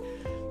inside,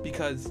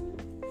 because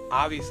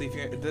obviously if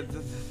you're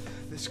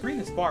the screen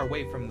is far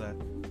away from the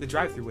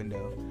drive-thru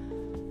window.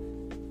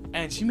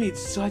 And she made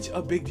such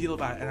a big deal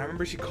about it. And I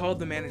remember she called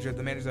the manager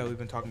that we've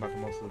been talking about for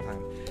most of the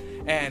time,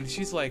 and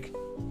she's like,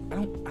 I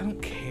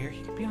don't care.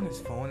 He could be on his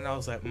phone. And I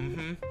was like,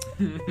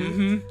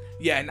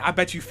 yeah. And I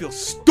bet you feel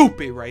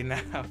stupid right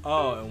now.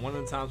 Oh, and one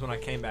of the times when I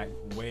came back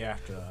way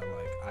after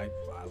I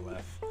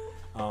left,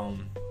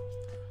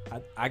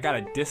 I got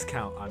a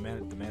discount. I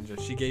met the manager.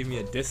 She gave me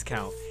a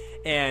discount,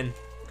 and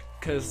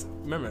cause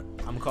remember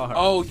I'm gonna call her.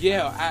 Oh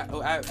yeah,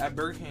 at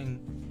Burger King.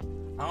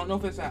 I don't know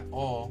if it's at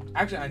all.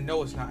 Actually, I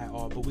know it's not at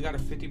all, but we got a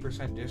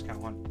 50%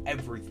 discount on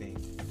everything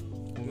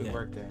when we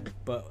worked there.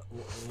 But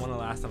one of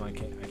the last time I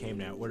came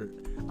there, I ordered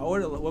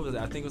what was it?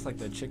 I think it was like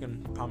the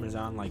chicken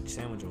parmesan like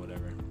sandwich or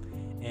whatever,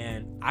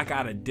 and I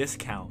got a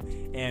discount.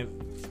 And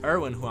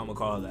Erwin, who I'm gonna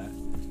call that,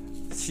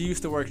 she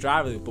used to work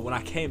driver, but when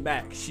I came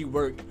back, she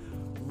worked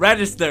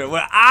register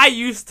where I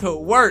used to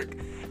work.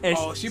 And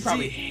she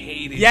probably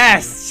hated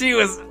Yes, she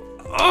was.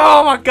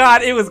 Oh my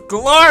God, it was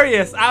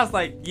glorious. I was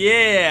like,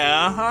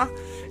 yeah,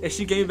 and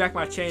she gave me back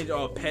my change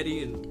all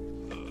petty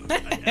and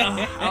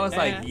I was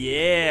like,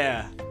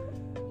 yeah.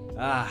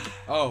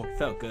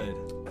 Felt good.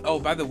 Oh,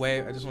 by the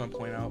way, I just want to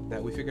point out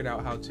that we figured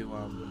out how to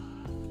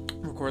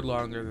record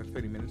longer than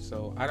 30 minutes.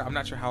 So I'm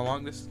not sure how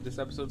long this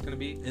episode's gonna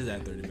be. It's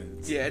at 30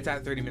 minutes. Yeah, it's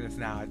at 30 minutes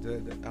now.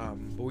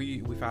 But we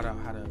found out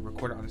how to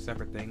record it on a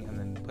separate thing and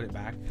then put it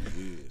back.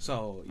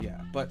 So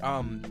yeah, but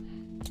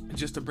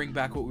just to bring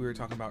back what we were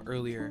talking about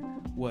earlier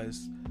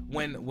was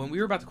when we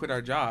were about to quit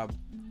our job.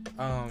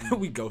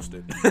 We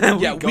ghosted.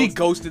 we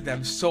ghosted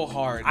them so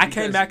hard. I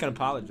came back and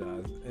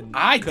apologized. And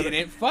I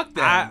didn't. Fuck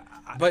them.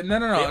 But no.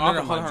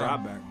 Hold on.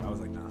 Job back. I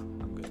was like, nah,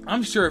 I'm good.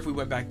 I'm sure if we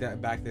went back there,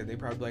 they'd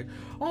probably be like,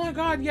 oh my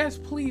God, yes,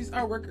 please,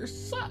 our workers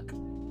suck.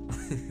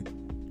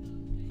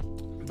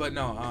 But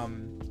no.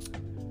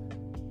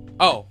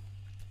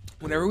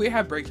 Whenever we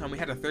had break time, we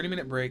had a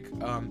 30-minute break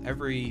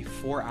every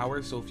 4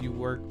 hours. So if you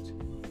worked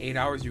 8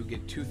 hours, you would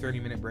get 2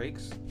 30-minute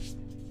breaks.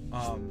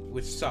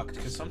 Which sucked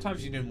because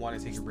sometimes you didn't want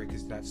to take a break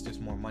because that's just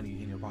more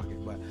money in your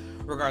pocket. But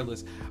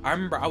regardless, I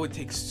remember I would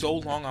take so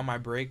long on my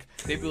break.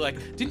 They'd be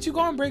like, didn't you go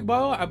on break,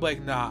 blah? I'd be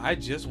like, nah, I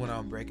just went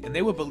on break. And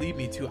they would believe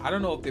me too. I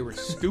don't know if they were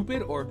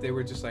stupid or if they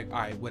were just like, all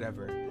right,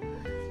 whatever.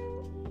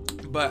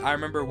 But I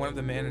remember one of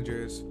the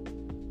managers,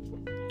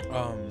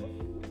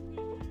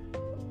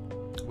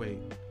 wait,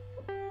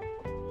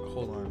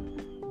 hold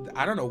on.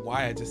 I don't know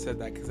why I just said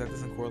that because that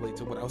doesn't correlate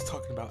to what I was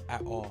talking about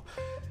at all.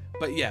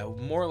 But yeah,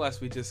 more or less,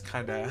 we just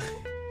kind of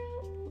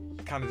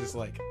just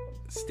like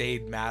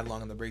stayed mad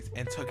long on the breaks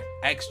and took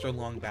extra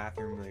long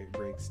bathroom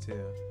breaks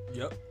too.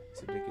 Yep.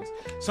 It's ridiculous.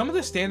 Some of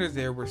the standards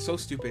there were so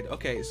stupid.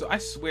 Okay, so I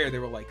swear they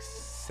were like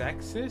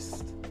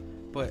sexist,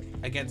 but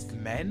against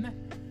men.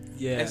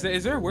 Yeah.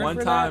 Is there a word one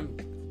for time,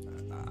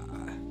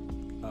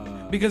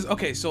 that? Because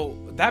okay, so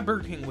that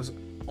Burger King was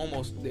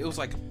it was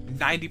like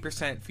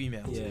 90%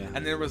 females. Yeah.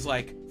 And there was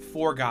like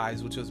 4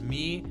 guys, which was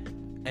me.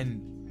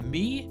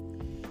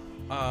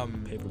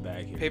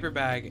 Paper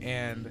Bag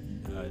and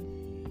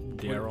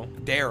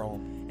Daryl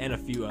and a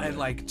few others. and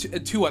like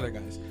 2 other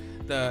guys.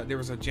 There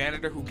was a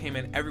janitor who came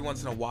in every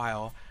once in a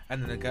while,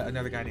 and then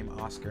another guy named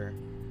Oscar,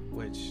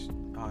 which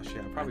I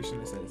probably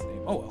shouldn't have said his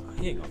name. Oh well,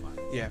 he ain't gonna find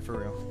it. Yeah, for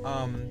real.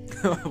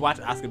 Watch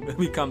Oscar.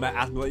 We come back.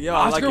 Oscar, like, yo,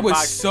 Oscar like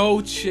was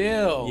so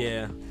chill.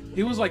 Yeah,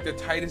 he was like the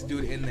tightest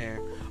dude in there.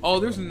 Oh,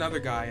 there's another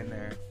guy in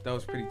there that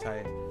was pretty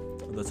tight.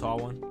 The tall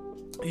one.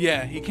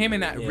 Yeah, he came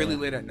in really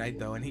late at night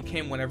though, and he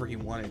came whenever he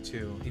wanted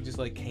to. He just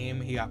like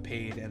came, he got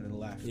paid, and then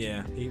left.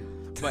 Yeah,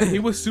 but he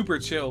was super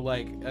chill.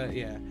 Like,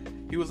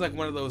 he was like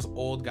one of those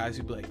old guys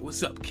who'd be like,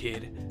 "What's up,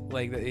 kid?"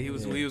 Like he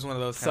was one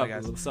of those kind of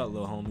guys. What's up,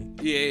 little homie?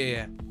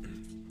 Yeah.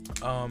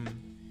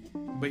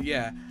 But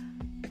yeah,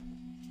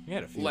 we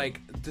had a few. like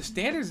the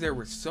standards there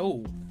were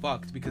so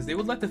fucked because they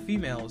would let the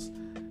females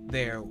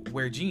there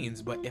wear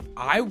jeans, but if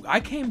I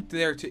came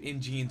there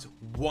in jeans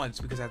once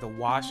because I had to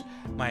wash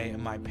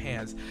my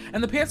pants,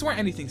 and the pants weren't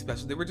anything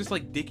special. They were just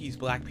like Dickies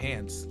black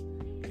pants,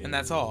 and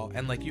that's all.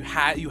 And like you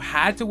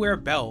had to wear a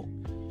belt,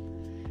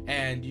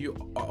 and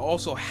you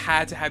also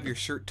had to have your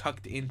shirt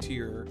tucked into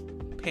your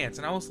pants.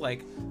 And I was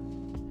like,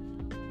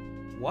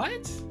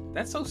 what?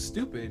 That's so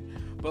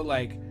stupid. But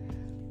like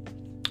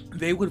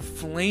they would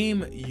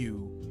flame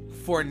you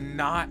for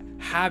not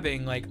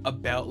having like a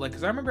belt, like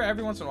because I remember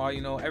every once in a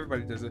while,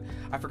 everybody does it.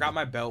 I forgot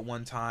my belt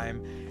one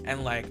time,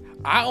 and like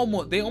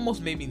they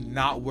almost made me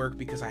not work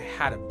because I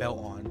had a belt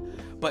on.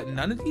 But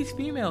none of these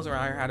females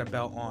around here had a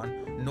belt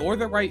on, nor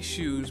the right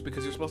shoes,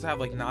 because you're supposed to have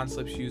like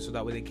non-slip shoes so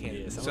that way they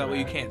can't, so that way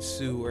you can't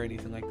sue or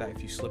anything like that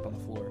if you slip on the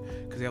floor,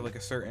 because they have like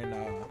a certain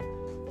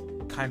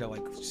kind of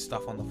like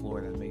stuff on the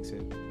floor that makes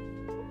it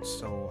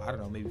so, I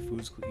don't know, maybe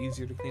food's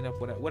easier to clean up,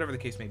 whatever the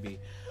case may be.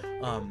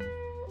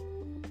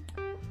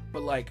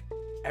 But like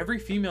every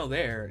female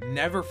there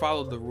never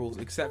followed the rules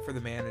except for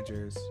the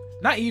managers.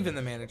 Not even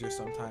the managers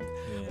sometimes.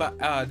 Yeah.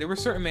 But there were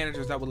certain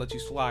managers that would let you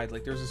slide.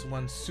 Like there's this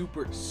one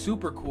super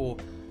cool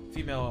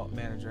female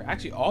manager.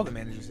 Actually, all the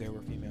managers there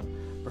were female.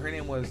 But her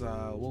name was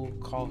we'll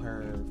call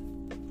her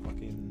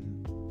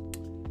fucking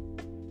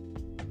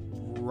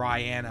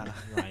Rihanna.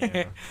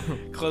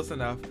 Close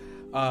enough.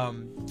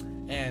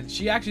 And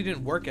she actually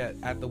didn't work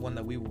at the one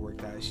that we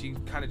worked at. She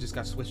kind of just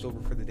got switched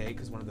over for the day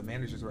because one of the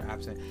managers were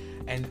absent.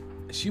 And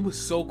she was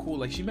so cool.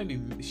 Like she let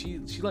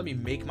me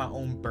make my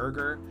own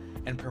burger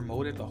and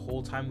promote it the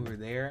whole time we were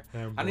there.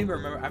 Hamburger. I don't even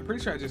remember. I'm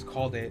pretty sure I just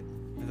called it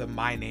the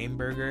My Name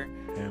Burger.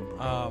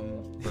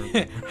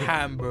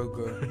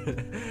 Hamburger.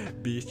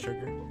 Beef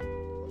sugar.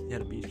 You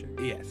had a beef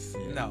sugar? Yes.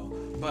 Yeah. No.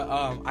 But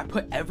I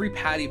put every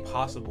patty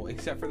possible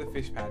except for the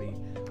fish patty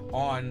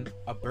on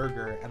a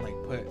burger and like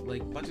put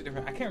like a bunch of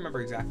different. I can't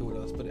remember exactly what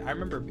else, but I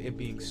remember it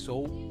being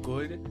so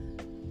good,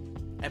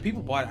 and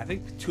people bought it. I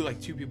think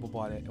two people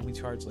bought it, and we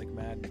charged like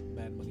mad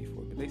money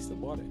for it, but they still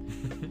bought it.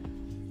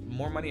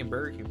 More money in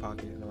Burger King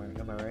pocket.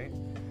 Am I right?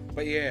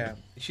 But yeah,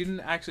 she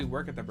didn't actually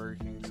work at the Burger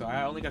King, so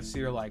I only got to see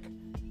her like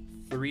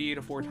 3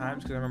 to 4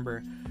 times because I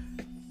remember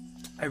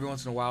every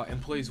once in a while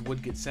employees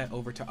would get sent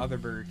over to other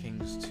Burger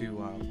Kings to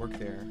work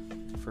there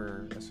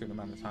for a certain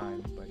amount of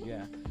time. But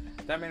yeah,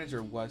 that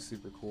manager was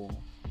super cool.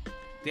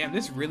 Damn,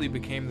 this really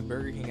became the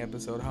Burger King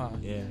episode, huh?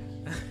 Yeah.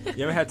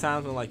 You ever had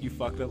times when like you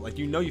fucked up, like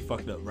you know you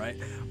fucked up, right?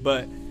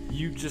 But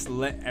you just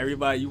let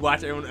you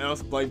watch everyone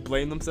else like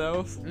blame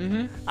themselves?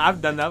 Mm-hmm.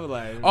 I've done that with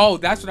like... Oh,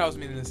 that's what I was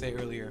meaning to say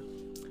earlier.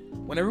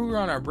 Whenever we were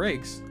on our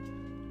breaks,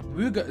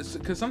 we would go,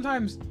 because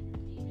sometimes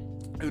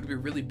it would be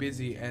really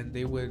busy and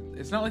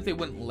it's not like they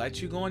wouldn't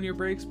let you go on your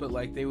breaks, but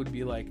like they would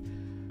be like,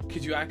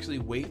 could you actually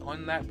wait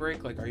on that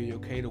break? Like, are you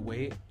okay to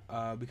wait?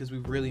 Because we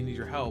really need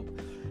your help.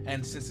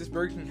 And since this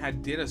Burger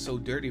King did us so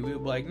dirty, we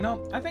would be like,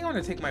 no, I think I'm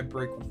going to take my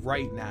break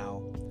right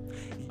now.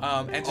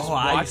 And just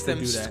watch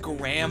them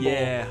scramble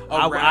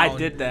around. I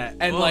did that.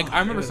 And like, I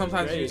remember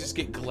sometimes you just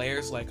get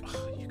glares like,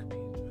 oh, you could be...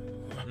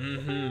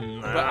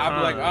 Mm-hmm. But I'd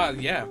be like, oh,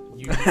 yeah.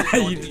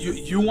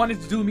 You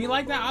wanted to do me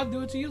like that? I'll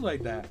do it to you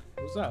like that.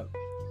 What's up?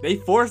 They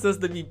forced us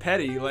to be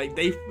petty, like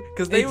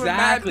because they were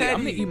mad petty. I'm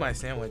gonna eat my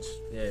sandwich.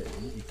 Yeah,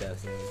 you eat that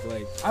sandwich.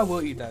 Like I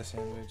will eat that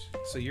sandwich.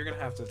 So you're gonna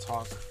have to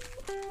talk.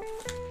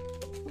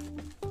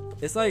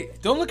 It's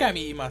like don't look at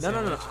me eat my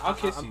sandwich. No. I'll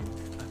kiss you.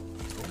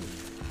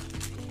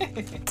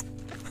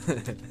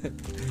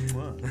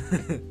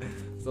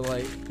 So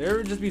like there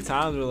would just be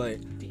times where like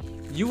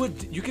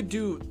you could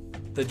do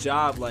the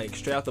job like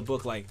straight out the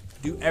book, like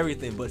do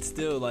everything, but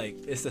still like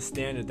it's a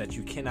standard that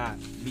you cannot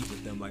meet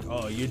with them. Like,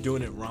 oh, you're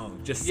doing it wrong.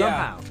 Just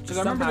somehow. Because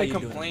I remember they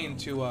complained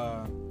to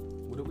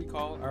what do we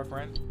call our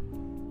friend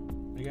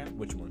again?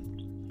 Which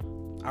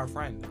one? Our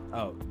friend.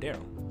 Oh,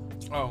 Daryl.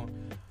 Oh,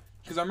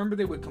 because I remember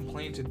they would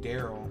complain to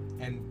Daryl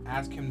and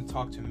ask him to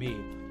talk to me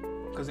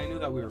because they knew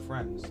that we were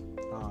friends.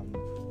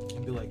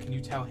 And be like, can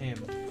you tell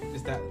him?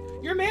 Is that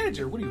your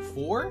manager? What are you,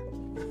 4?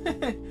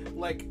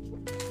 Like,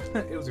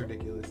 it was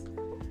ridiculous.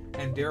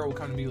 And Daryl would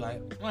come to me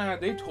like,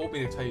 they told me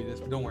to tell you this,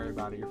 but don't worry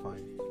about it. You're fine.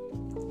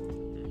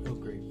 It was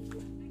great.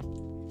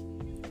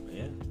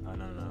 Yeah. Oh,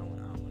 no.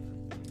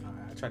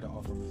 I tried to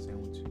offer him a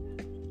sandwich.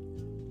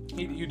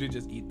 You did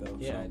just eat though.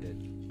 Yeah, so. I did.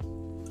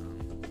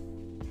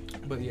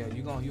 But yeah,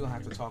 you gonna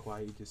have to talk while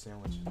I eat this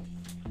sandwich.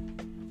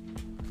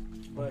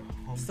 But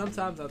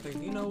sometimes I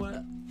think, you know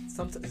what?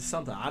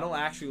 Sometimes I don't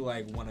actually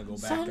like want to go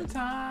back.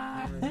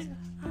 Sometimes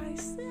I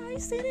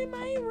sit in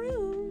my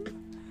room.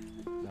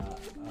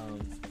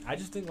 I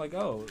just think like,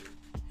 oh,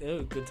 it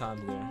was good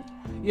times there.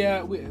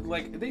 Yeah,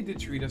 they did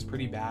treat us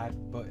pretty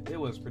bad, but it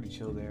was pretty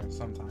chill there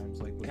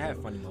sometimes. Like, I had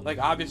funny moments. Like,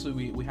 obviously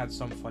we had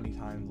some funny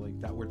times like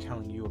that we're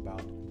telling you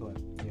about, but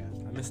yeah.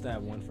 I missed that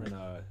one friend,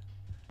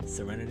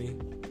 Serenity.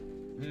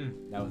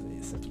 That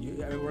was it.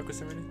 You ever work with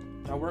Serenity?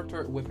 I worked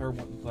with her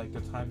like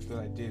the times that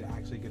I did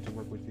actually get to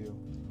work with you,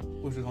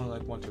 which was only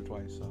like once or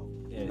twice. So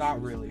yeah,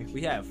 not really.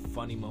 We had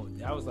funny moments.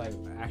 That was like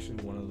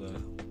actually one of the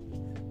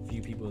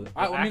few people.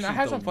 I mean, I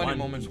had some funny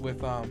moments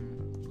with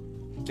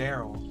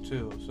Daryl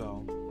too.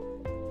 So,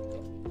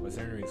 but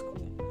Serenity's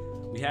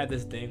cool. We had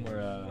this thing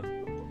where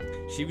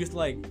she was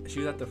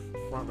at the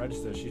front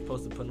register. She's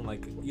supposed to put in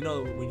like, you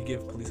know, when you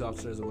give police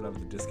officers or whatever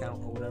the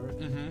discount or whatever.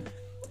 Mm-hmm.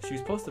 She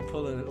was supposed to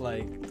pull in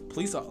like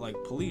police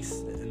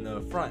in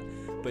the front,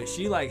 but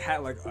she like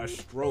had like a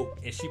stroke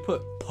and she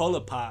put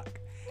Polapoc,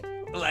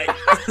 like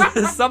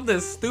something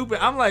stupid.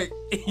 I'm like,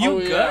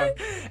 you good?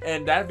 Yeah.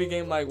 And that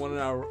became like one of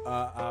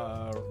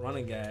our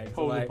running gags.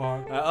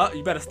 Polapoc. Like,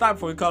 you better stop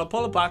before we call a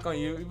Polapoc on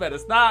you. You better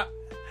stop.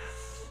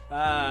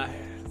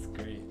 It's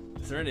great.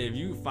 Serenity, if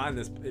you find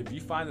this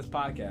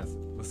podcast,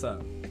 what's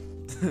up?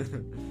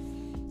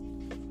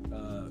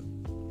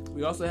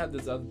 We also had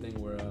this other thing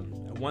where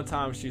one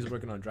time she was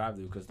working on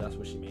drive-thru because that's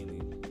what she mainly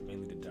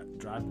did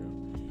drive-thru,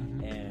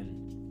 mm-hmm.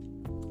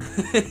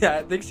 And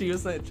I think she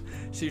was like,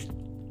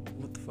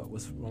 what the fuck?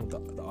 What's wrong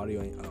with the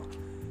audio? Oh,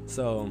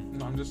 so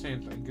no, I'm just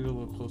saying, get a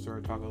little closer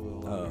or talk a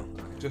little louder,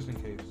 just in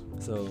case.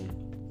 So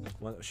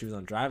she was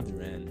on drive-thru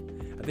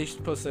and I think she's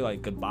supposed to say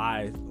like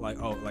goodbye, like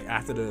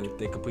after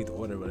they complete the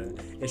order, whatever.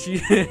 And she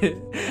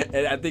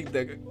and I think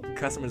the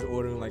customer's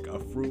ordering like a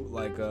fruit,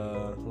 like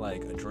a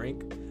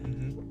drink. Mm-hmm.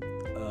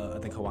 I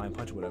think Hawaiian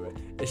Punch or whatever,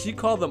 and she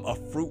called them a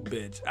fruit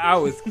bitch. I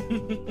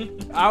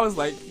was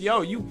like,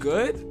 yo, you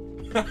good?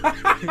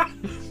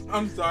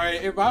 I'm sorry.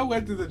 If I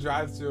went through the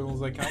drive-thru and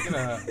was like, can I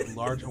get a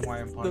large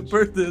Hawaiian Punch? The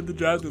person in the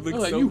drive-thru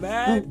looked so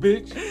mad.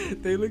 Fruit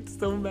bitch. They looked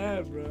so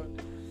mad, bro.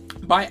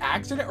 By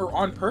accident or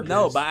on purpose?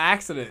 No, by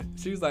accident.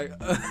 She was like,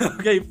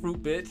 okay,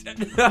 fruit bitch.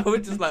 I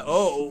was just like,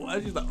 oh. I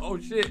was just like, oh,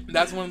 shit.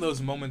 That's one of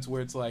those moments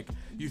where it's like,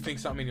 you think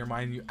something in your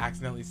mind and you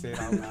accidentally say it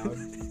out loud.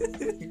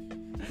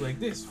 Like,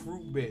 this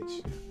fruit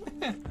bitch.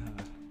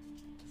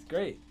 It's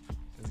great.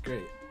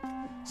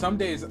 Some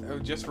days,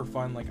 just for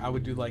fun, like I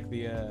would do like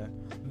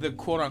the the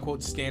quote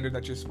unquote standard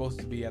that you're supposed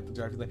to be at the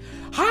drive-thru. Like,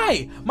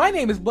 hi, my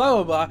name is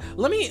blah blah blah.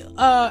 Let me.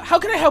 How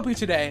can I help you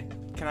today?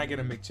 Can I get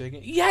a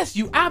McChicken? Yes,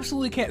 you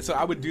absolutely can. So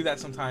I would do that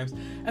sometimes,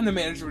 and the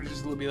manager would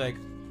just be like,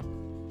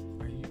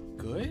 "Are you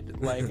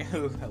good?" Like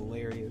it was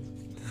hilarious.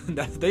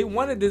 They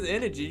wanted this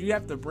energy. You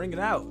have to bring it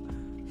out.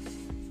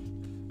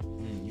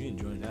 You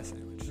enjoying that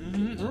sandwich?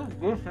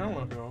 Good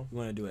sandwich, though. You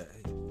want to do an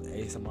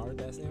ASMR with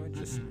that sandwich?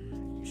 Just,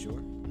 you sure?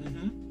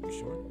 Mm-hmm. You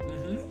sure?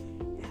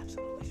 Mm-hmm.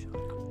 Absolutely sure.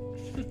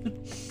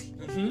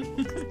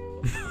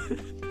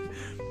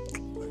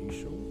 Mm-hmm. Are you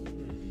sure?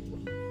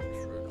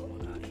 Sure, no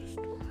one. I just.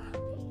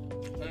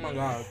 Oh my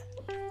god.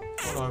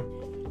 Hold on.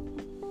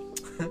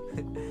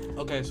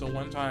 Okay, so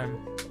one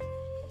time,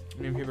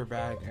 me and Paper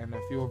Bag and a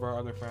few of our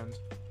other friends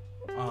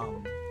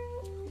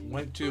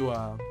went to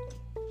a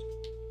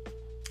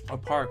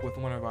park with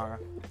one of our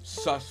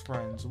sus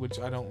friends, which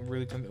I don't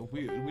really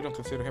we don't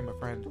consider him a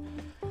friend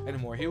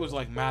anymore. He was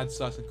like mad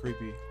sus and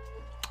creepy.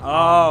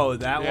 Oh,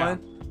 that yeah. one.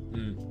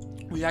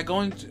 We had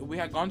gone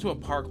to a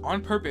park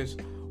on purpose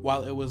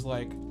while it was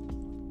like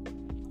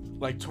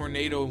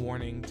tornado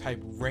warning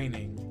type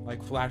raining,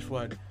 like flash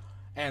flood,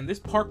 and this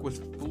park was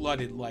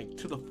flooded like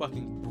to the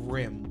fucking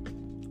brim.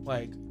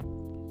 Like,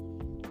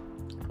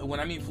 when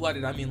I mean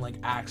flooded, I mean like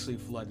actually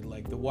flooded.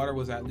 Like the water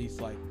was at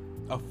least like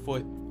a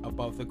foot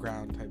above the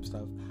ground type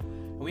stuff.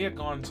 And we had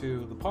gone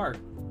to the park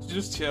to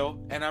just chill.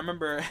 And I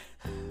remember,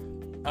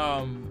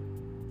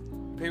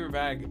 Paper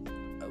Bag,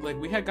 like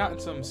we had gotten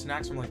some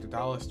snacks from like the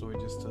dollar store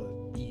just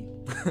to eat.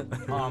 And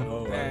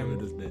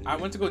I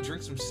went to go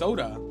drink some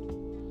soda,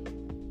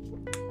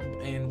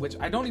 in which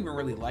I don't even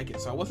really like it,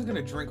 so I wasn't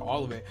gonna drink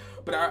all of it.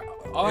 But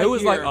it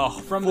was like a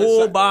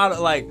full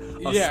bottle, like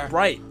a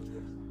Sprite.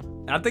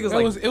 I think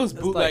it was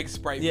bootleg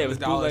Sprite. Yeah, it was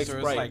bootleg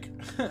Sprite. Sprite. It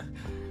was like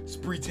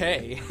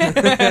Sprite.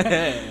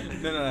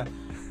 No.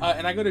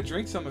 And I go to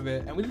drink some of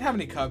it, and we didn't have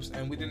any cups,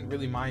 and we didn't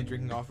really mind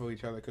drinking off of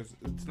each other because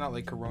it's not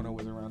like Corona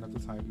was around at the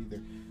time either.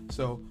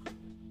 So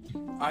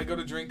I go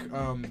to drink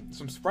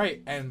some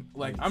Sprite, and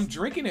like I'm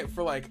drinking it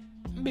for like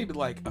maybe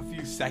like a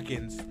few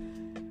seconds.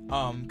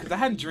 Because I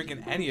hadn't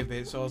drinking any of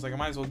it, so I was like, I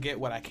might as well get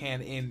what I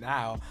can in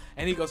now.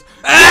 And he goes,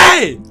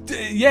 "Hey,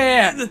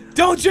 yeah,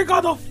 don't drink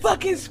all the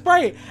fucking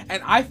Sprite."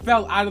 And I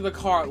fell out of the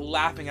car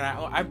laughing, and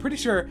I'm pretty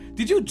sure,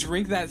 did you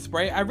drink that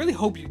Sprite? I really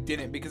hope you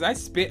didn't, because I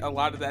spit a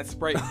lot of that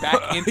Sprite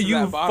back into you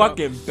that bottle.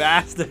 You fucking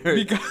bastard.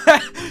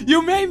 Because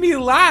you made me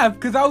laugh,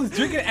 because I was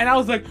drinking it, and I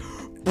was like,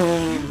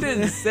 you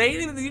didn't say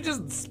anything? You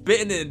just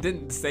spit in it and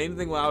didn't say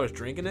anything while I was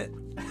drinking it?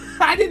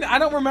 I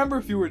don't remember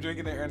if you were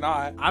drinking it or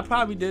not. I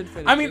probably did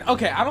finish. I mean,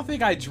 okay, I don't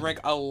think I drank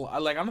I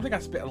don't think I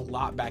spit a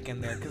lot back in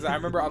there, because I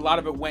remember a lot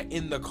of it went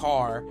in the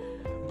car,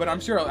 but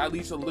I'm sure at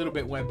least a little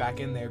bit went back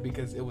in there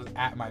because it was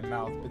at my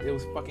mouth. But it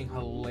was fucking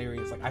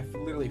hilarious. Like I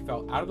literally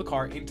fell out of the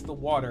car into the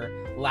water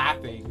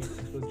laughing.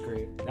 It was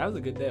great. That was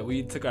a good day.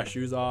 We took our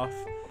shoes off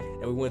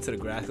and we went to the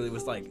grass. It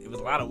was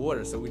a lot of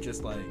water, so we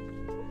just like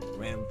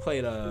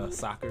played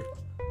soccer.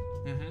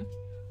 Mm-hmm.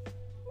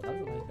 That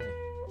was a nice day.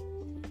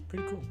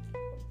 Pretty cool.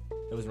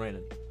 It was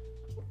raining.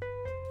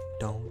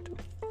 Don't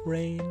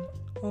rain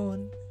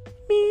on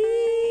me.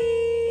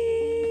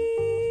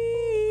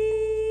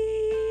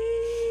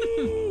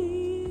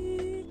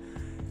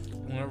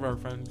 One of our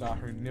friends got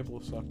her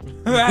nipple sucked.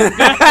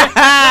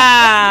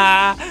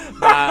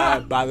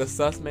 by the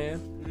sus man?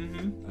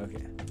 Mm-hmm.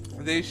 Okay.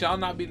 They shall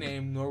not be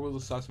named, nor will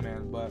the sus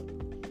man, but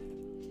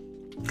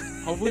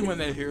hopefully when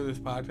they hear this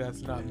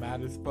podcast, they're not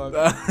mad as fuck.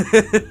 I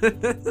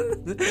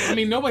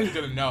mean, nobody's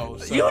gonna know.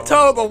 So. You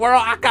told the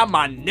world I got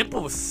my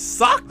nipples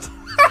sucked.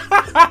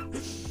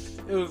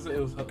 It was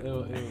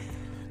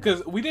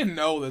because we didn't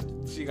know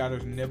that she got her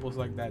nipples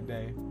like that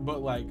day,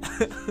 but like,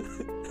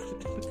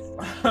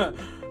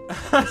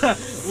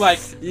 like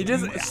you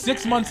just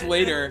 6 months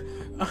later.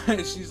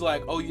 She's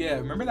like, "Oh yeah,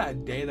 remember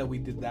that day that we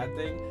did that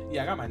thing?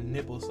 Yeah, I got my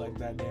nipples sucked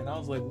that day." And I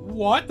was like,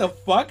 "What the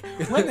fuck?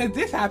 When did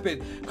this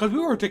happen?" Because we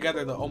were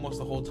together almost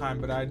the whole time,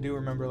 but I do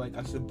remember like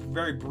a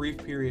very brief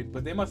period.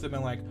 But they must have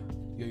been like,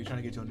 "Yo, you trying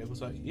to get your nipples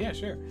sucked?" Yeah,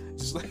 sure.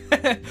 Just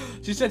like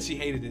she said, she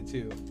hated it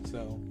too.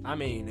 So I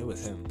mean, it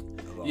was him.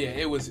 Yeah,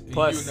 it was.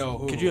 Plus, you know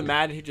who. Could you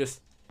imagine? He just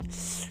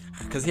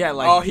because he had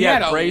like he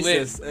had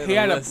braces. He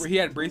had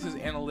braces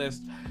and a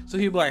list. So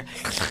he'd be like,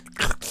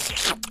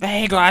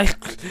 "Hey guys,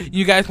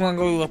 you guys want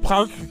to go to the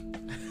park?"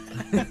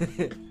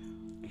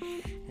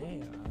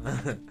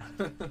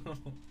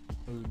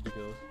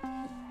 Ridiculous.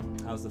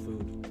 How's the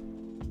food?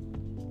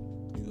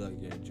 You look,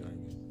 you're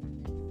enjoying it.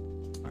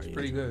 It's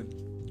pretty good.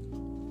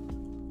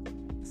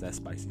 Is that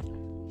spicy?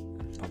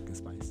 Pumpkin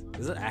spice.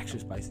 Is it actually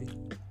spicy?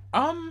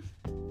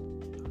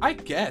 I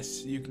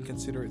guess you can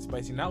consider it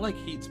spicy. Not like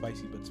heat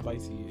spicy, but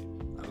spicy.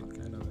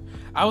 Okay.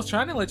 I was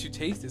trying to let you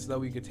taste it so that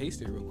we could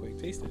taste it real quick.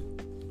 Taste it.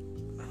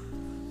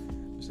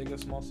 Just take a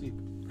small sip.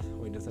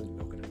 Wait, does that have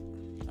milk in it?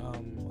 A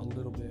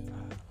little bit.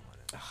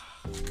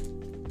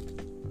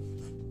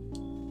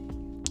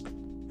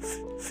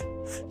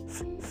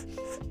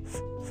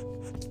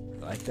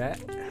 You like that?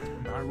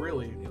 Not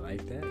really. You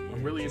like that?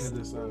 I'm really into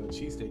this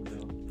cheesesteak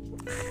though.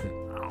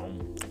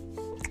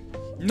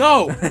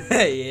 No.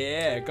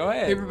 Yeah, go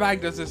ahead. Paper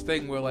bag does this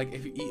thing where like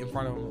if you eat in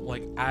front of him,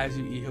 like as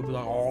you eat, he'll be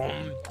like, oh,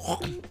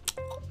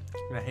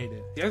 and I hate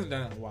it. He hasn't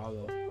done it in a while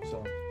though,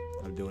 so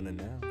I'm doing it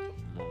now.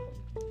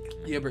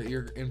 yeah, but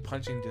you're in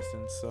punching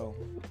distance, so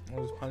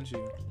I'll just punch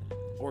you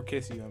or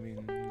kiss you. I mean,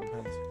 it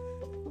depends.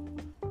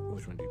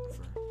 Which one do you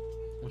prefer?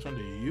 Which one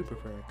do you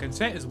prefer?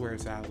 Consent is where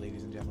it's at,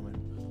 ladies and gentlemen.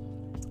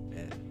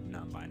 And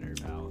non-binary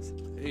pals.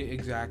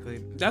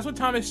 Exactly. That's what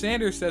Thomas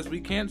Sanders says.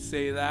 We can't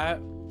say that.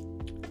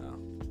 Oh.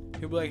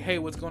 He'll be like, "Hey,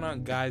 what's going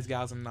on, guys,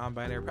 gals, and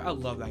non-binary?" I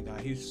love that guy.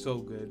 He's so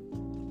good.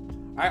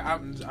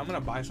 I'm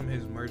gonna buy some of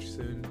his merch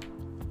soon.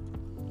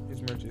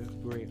 His merch is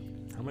great.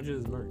 How much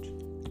is his merch?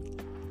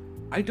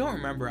 I don't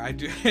remember. I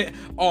do.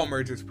 All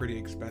merch is pretty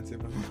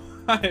expensive,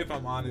 if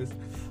I'm honest.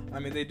 I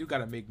mean, they do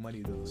gotta make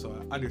money though,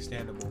 so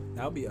understandable.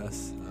 That'll be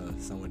us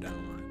somewhere down the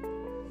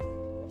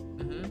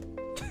line.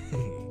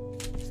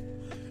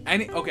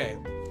 And okay,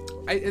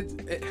 I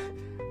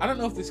don't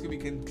know if this could be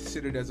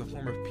considered as a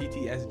form of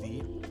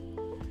PTSD,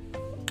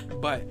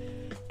 but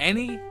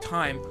any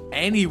time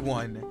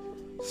anyone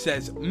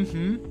says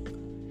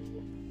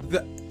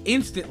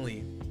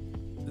instantly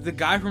the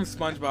guy from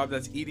SpongeBob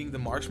that's eating the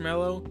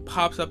marshmallow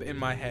pops up in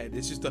my head.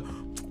 It's just a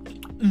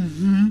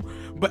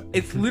but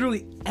it's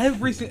literally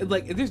every single,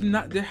 like,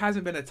 there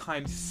hasn't been a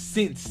time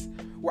since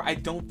where I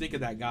don't think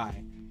of that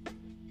guy.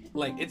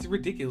 Like, it's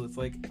ridiculous.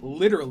 Like,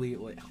 literally,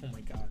 like, oh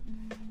my god.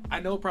 I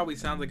know it probably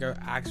sounds like an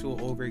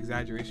actual over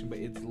exaggeration, but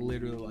it's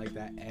literally like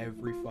that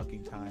every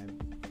fucking time.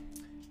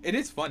 It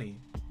is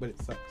funny, but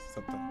it sucks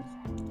sometimes.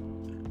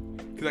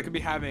 Because I could be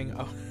having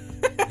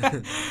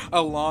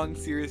a long,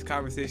 serious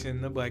conversation,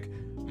 and they'll be like,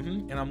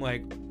 and I'm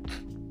like,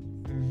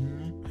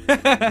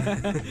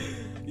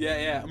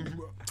 yeah.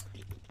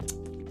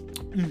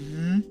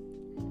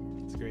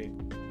 It's great.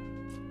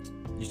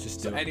 You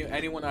just so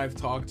anyone I've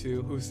talked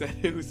to who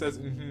says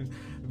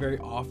very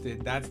often,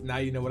 that's now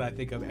you know what I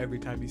think of every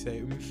time you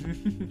say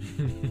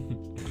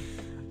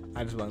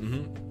I just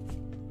went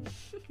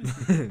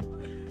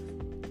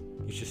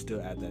You should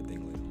still add that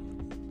thing later.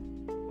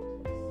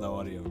 Low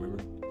audio,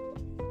 remember?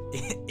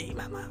 Eat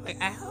my mouth like,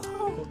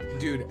 ow.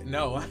 Dude,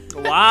 no.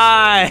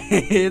 Why?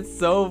 It's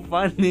so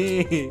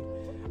funny.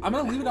 I'm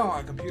gonna leave it on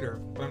my computer,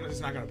 but I'm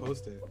just not gonna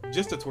post it.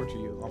 Just to torture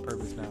you on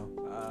purpose now.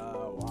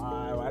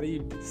 Why? Why do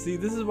you see?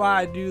 This is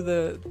why I do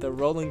the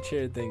rolling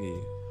chair thingy.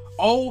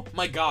 Oh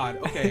my god.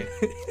 Okay.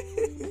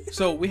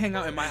 So we hang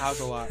out in my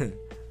house a lot, and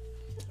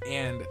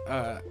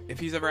if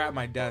he's ever at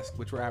my desk,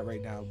 which we're at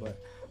right now,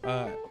 but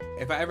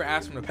if I ever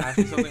ask him to pass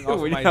me something off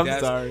my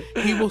desk,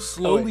 he will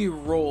slowly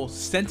roll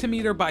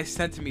centimeter by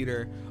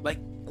centimeter, like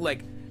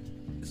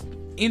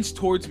inch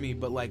towards me,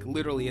 but like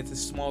literally it's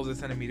as small as a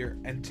centimeter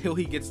until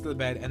he gets to the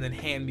bed and then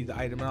hand me the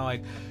item, and I'm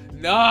like,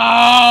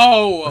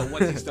 no.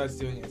 Once he starts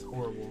doing it, it's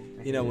horrible.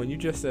 You know, when you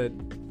just said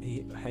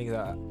he hangs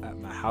out at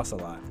my house a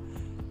lot,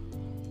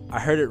 I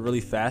heard it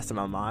really fast in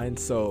my mind,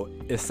 so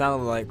it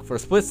sounded like, for a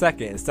split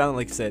second, it sounded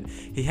like you said,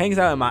 he hangs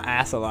out in my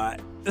ass a lot.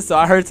 So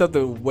I heard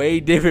something way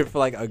different for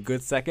like a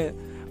good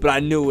second, but I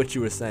knew what you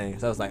were saying.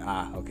 So I was like,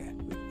 okay.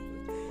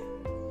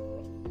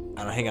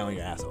 I don't hang out on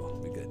your asshole.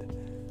 We good.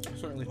 I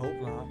certainly hope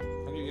not.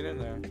 How do you get in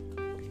there?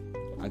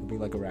 I could be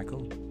like a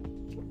raccoon.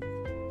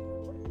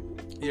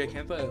 Yeah,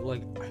 can't the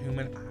like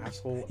human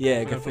asshole? Yeah,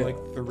 it can for like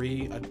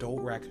 3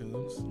 adult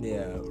raccoons.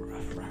 Yeah,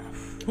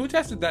 rough. Who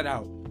tested that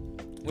out?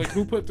 Like,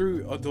 who put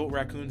 3 adult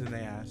raccoons in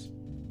their ass?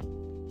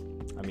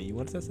 I mean, you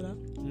want to test it out?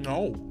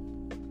 No.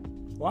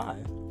 Why?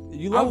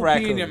 You love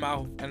raccoons. Pee in your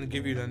mouth and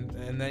give you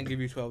then give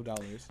you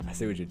 $12. I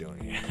see what you're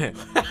doing here.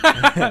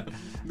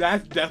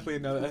 That's definitely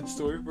another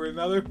story for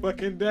another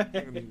fucking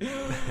day.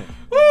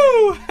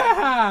 Woo!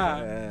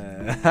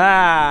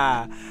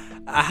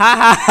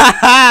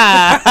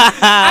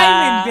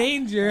 I'm in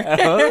danger.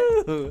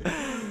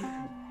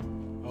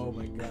 Oh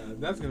my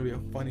god, that's gonna be a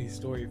funny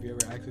story if you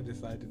ever actually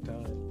decide to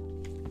tell it.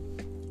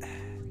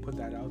 Put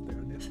that out there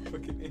on this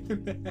fucking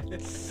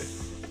internet.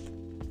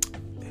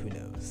 Who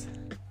knows?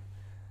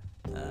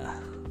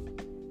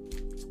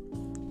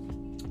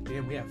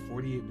 Damn, we have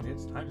 48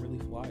 minutes. Time really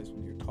flies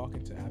when you're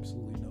talking to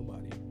absolutely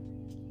nobody.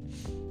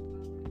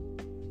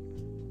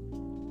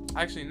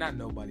 Actually, not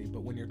nobody,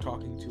 but when you're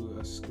talking to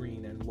a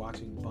screen and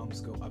watching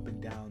bumps go up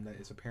and down, that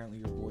is apparently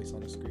your voice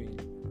on a screen.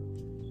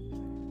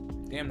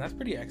 Damn, that's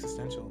pretty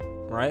existential.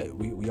 Right?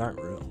 We aren't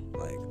real.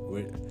 Like,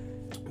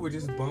 we're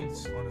just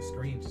bumps on a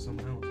screen to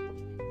someone else.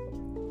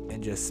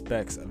 And just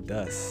specks of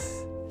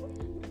dust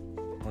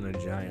on a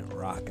giant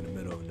rock in the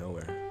middle of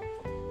nowhere.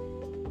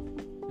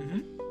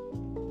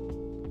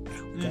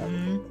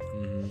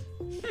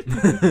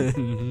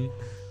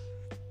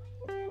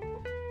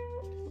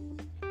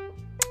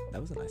 That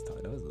was a nice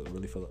talk. That was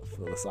really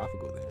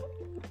philosophical there.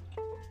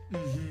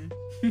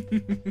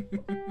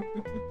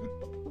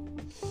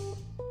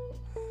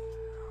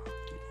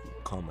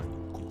 Come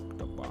and cook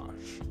the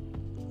bosh.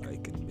 I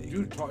can make.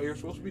 Dude, you're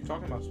supposed to be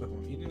talking about stuff.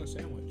 I'm eating a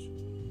sandwich.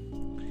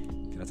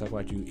 Can I talk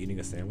about you eating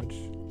a sandwich?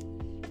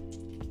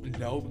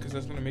 No, because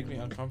that's gonna make me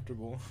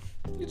uncomfortable.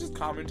 You just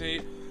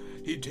commentate.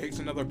 He takes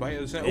another bite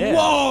of the sandwich. Yeah.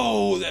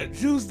 Whoa, that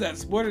juice that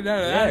spurted out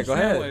of that go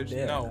ahead. sandwich.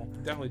 Yeah. No,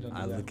 definitely don't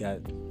do I that. look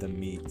at the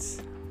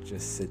meats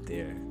just sit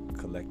there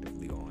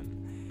collectively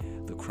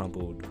on the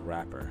crumbled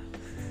wrapper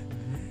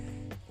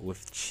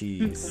with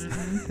cheese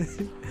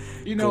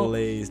You know,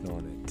 glazed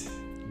on it,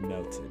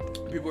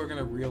 melted. people are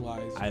gonna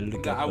realize I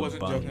look that at I the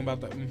wasn't bun. joking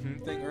about the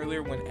thing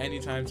earlier. When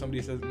anytime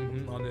somebody says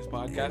on this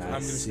podcast, And I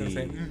I'm just gonna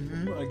say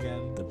see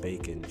again. The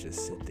bacon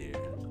just sit there.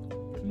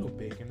 There's no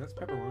bacon. That's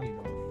pepperoni,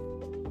 dog.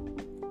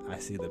 I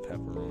see the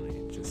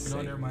pepperoni just. No,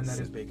 sit- never mind. That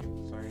sit- is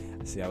bacon. Sorry.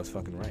 See, I was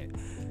fucking right.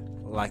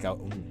 Like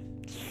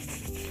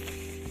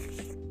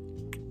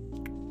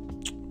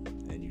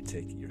and you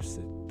take your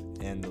sip,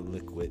 and the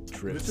liquid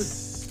drips This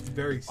is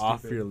very stupid.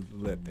 off your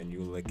lip, and you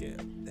lick it,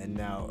 and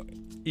now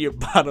your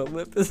bottom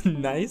lip is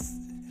nice,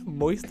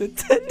 moist and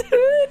tender,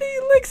 and he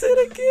licks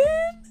it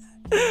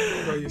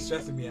again. Bro, you're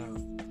stressing me out.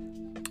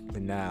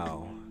 But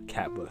now,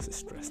 Cat Bus is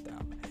stressed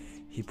out.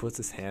 He puts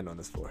his hand on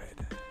his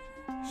forehead,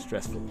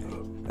 stressfully,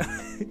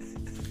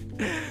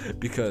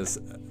 because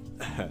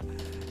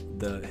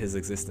his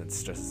existence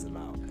stresses him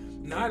out.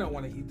 Now I don't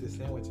want to eat this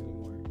sandwich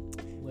anymore.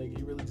 Like,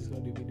 you really just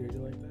gonna do me dirty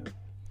like that?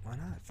 Why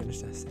not finish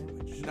that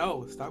sandwich?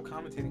 No, stop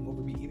commentating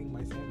over me eating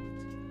my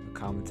sandwich. A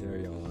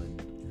commentary on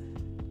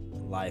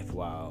life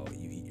while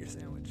you eat your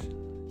sandwich.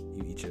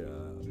 You eat your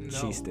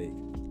cheesesteak.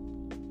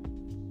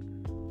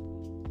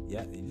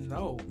 Yeah.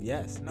 No.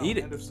 Yes. No. Eat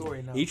End it. of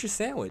story. No. Eat your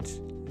sandwich.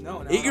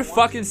 No. No. Eat your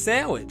fucking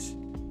sandwich.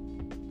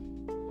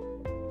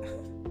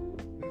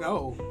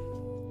 No.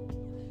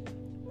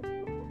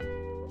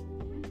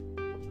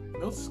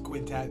 Don't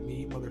squint at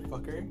me,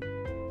 motherfucker.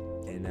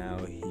 And now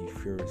he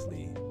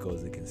furiously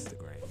goes against the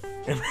grain.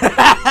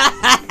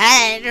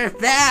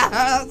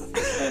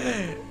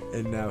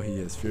 And now he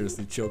has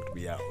furiously choked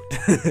me out.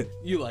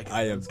 You like it.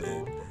 I am That's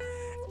dead. cool.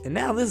 And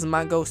now this is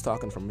my ghost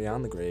talking from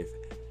beyond the grave.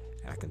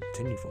 And I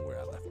continue from where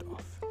I left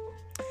off.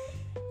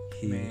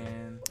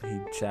 Man. He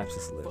chaps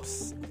his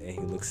lips and he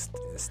looks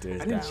and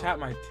stares I didn't down chat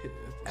my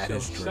at so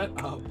his shut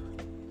drink. up.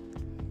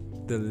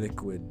 The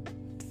liquid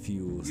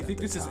fuels. You at think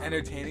the this is top.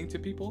 entertaining to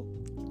people?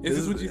 Is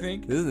this what you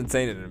think? This is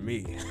insane to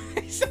me.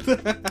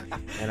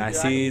 And I You're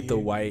see acting the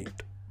you. white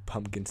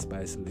pumpkin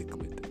spice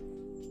liquid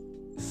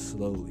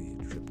slowly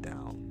drip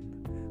down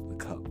the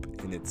cup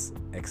in its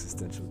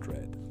existential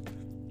dread.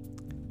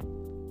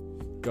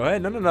 Go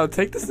ahead. No.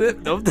 Take the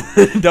sip. Don't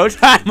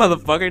try,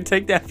 motherfucker.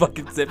 Take that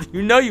fucking sip.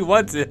 You know you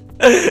want to.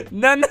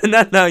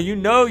 No. You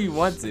know you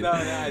want to. No,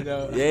 I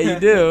don't. Yeah, you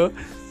do.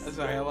 I'm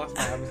sorry, I lost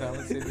my appetite. I'm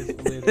gonna save this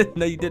for later.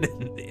 No, you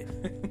didn't.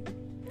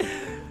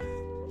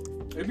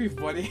 It'd be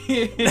funny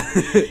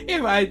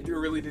if I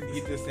really didn't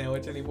eat this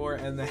sandwich anymore,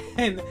 and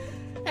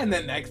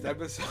then next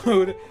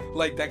episode,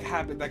 like that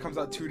happened, that comes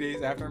out 2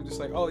 days after. I'm just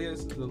like, oh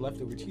yes, the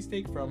leftover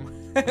cheesesteak from.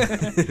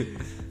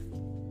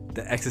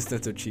 The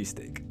existential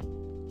cheesesteak.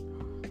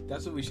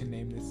 That's what we should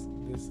name this.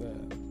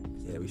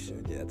 Yeah, we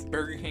should. Yeah, that's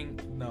Burger King.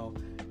 No,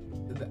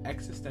 the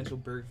existential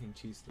Burger King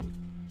cheesesteak.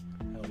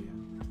 Hell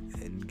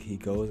yeah. And he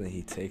goes and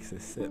he takes a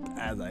sip,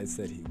 as I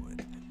said he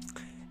would.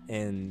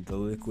 And the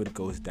liquid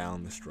goes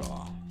down the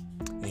straw.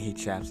 And he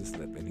chaps his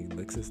lip and he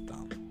licks his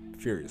thumb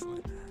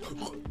furiously.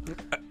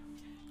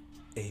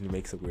 And he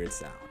makes a weird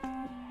sound.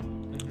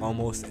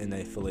 Almost in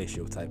a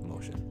fellatio type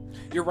motion.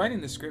 You're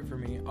writing the script for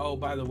me. Oh,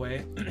 by the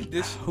way,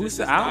 this. Who this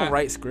said is I don't not-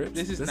 write scripts?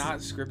 This is not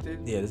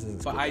scripted. Yeah, this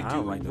isn't But scripted. I do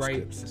don't write, no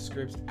scripts.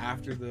 scripts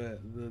after the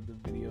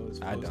video is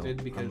I posted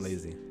don't. because I'm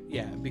lazy.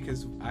 Yeah,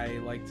 because I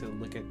like to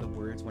look at the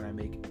words when I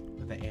make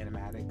the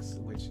animatics,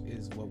 which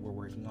is what we're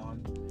working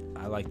on.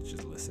 I like to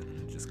just listen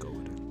and just go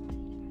with it.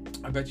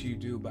 I bet you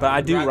do, But I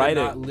I'd do rather write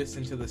not it.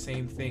 listen to the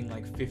same thing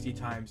like 50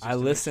 times. just I to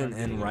make listen sure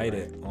I'm and getting write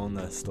right. it on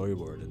the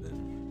storyboard and then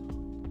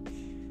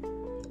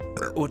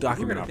we'll We're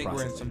document gonna our think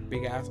we're in process. some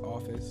big ass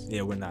office.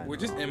 Yeah, we're not. We're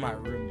just in my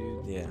room,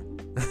 dude. Yeah.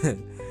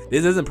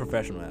 This isn't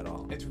professional at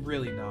all. It's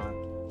really not.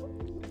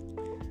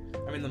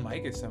 I mean, the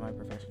mic is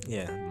semi-professional.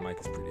 Yeah, the mic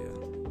is pretty.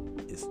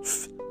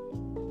 It's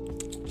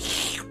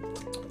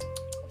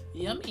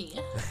Yummy.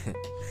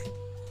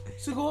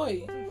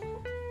 Sugoi.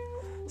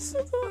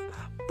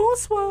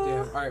 Bonsoir. Yeah.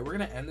 All right, we're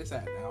gonna end this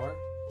at an hour.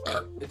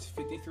 It's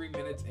 53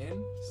 minutes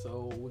in,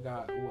 so we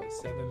got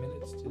 7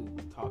 minutes to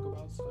talk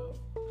about stuff.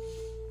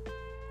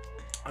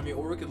 I mean,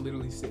 or we could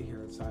literally sit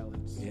here in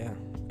silence. Yeah,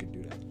 we could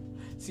do that.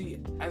 See,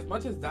 as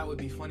much as that would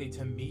be funny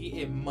to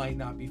me, it might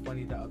not be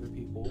funny to other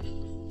people.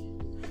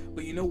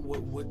 But you know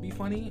what would be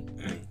funny?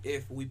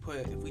 if we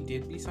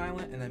did be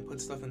silent and then put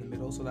stuff in the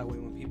middle, so that way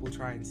when people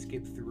try and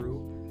skip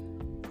through,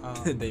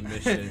 They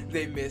miss shit.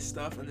 they miss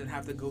stuff and then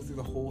have to go through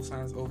the whole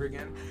silence over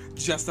again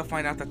just to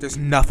find out that there's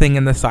nothing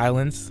in the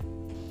silence.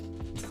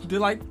 They're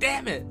like,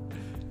 damn it!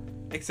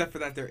 Except for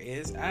that there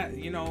is,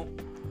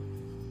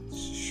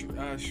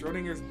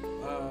 Schrodinger's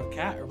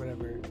cat or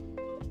whatever.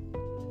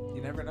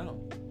 You never know.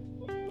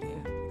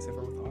 Yeah, except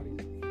for with audio.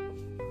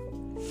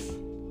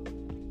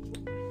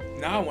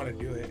 Now I want to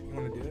do it. You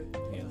want to do it?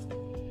 Yeah.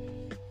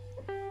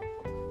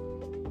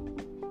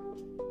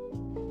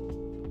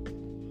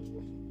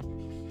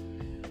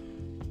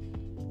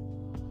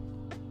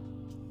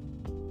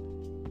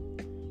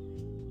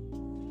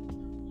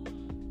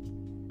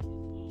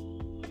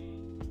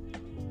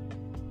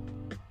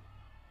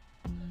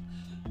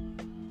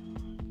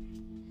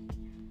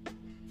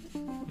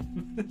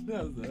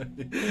 I'm sorry.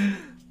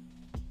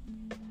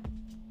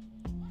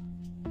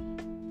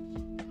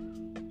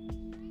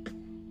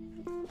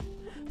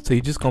 So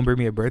you just gonna bring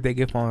me a birthday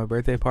gift on my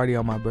birthday party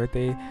on my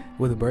birthday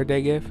with a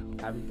birthday gift?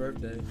 Happy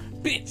birthday,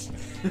 Bitch.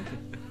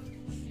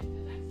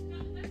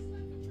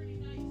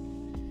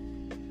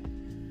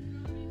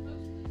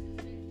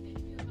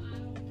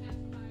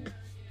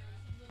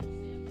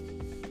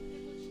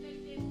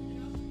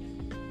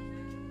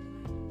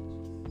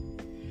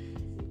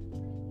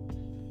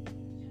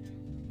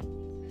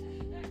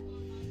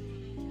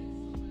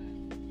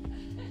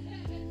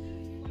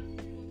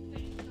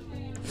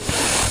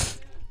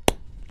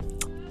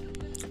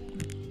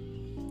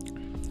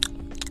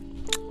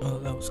 Oh,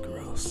 that was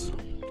gross.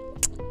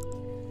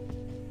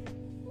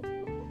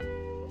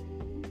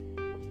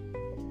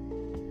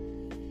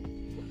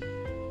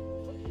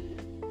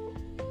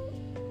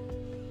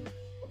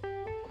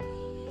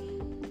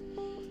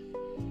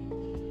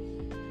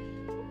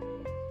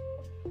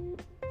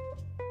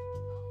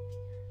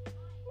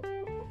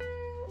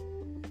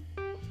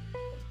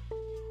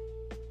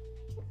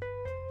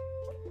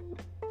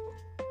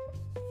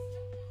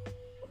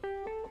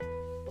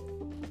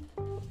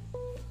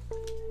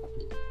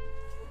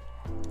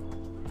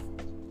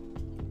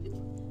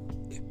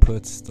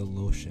 Puts the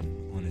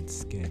lotion on its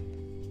skin,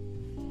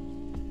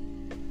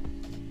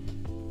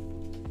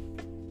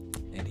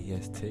 and he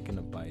has taken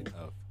a bite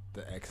of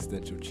the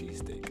accidental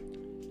cheesesteak,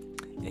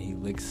 and he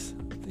licks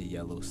the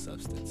yellow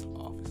substance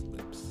off his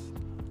lips,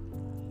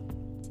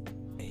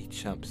 and he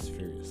chomps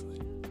furiously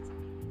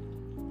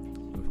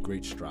with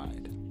great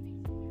stride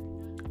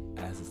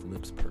as his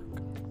lips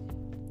perk,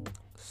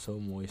 so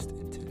moist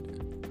and tender.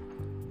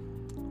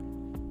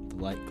 The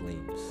light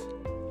gleams,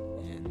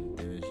 and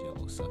there is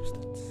yellow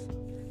substance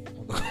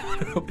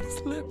up his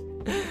lip,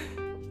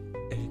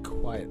 and he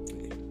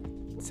quietly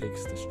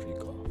takes the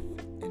streak off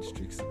and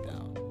streaks it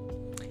down,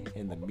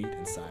 and the meat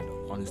inside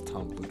on his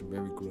tongue looked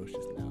very gross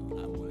just now.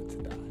 I wanted to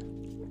die.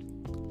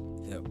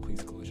 Yeah,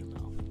 please close your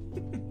mouth.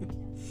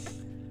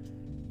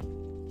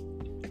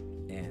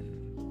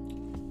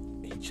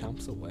 And he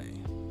chomps away,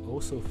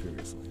 oh so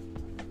furiously,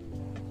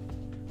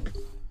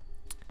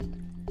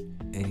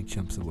 and he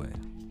chomps away,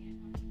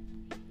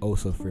 oh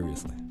so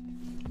furiously.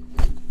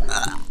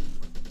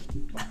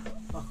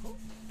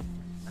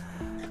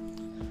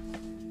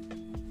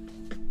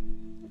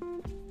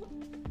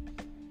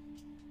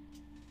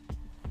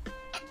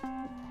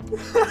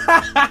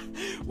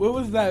 What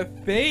was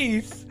that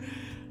face?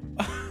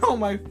 Oh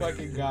my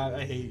fucking god,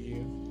 I hate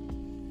you.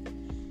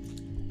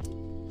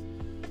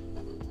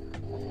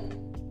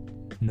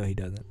 No, he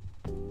doesn't.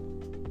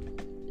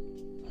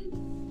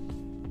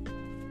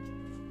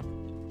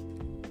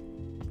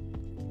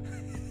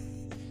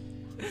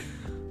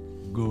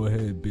 Go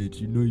ahead,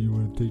 bitch. You know you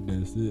want to take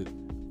that sip.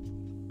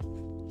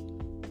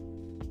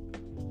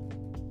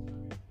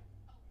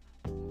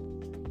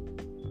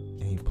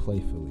 And he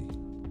playfully,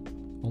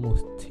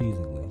 almost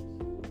teasingly,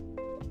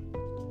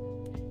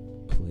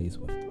 plays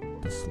with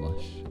the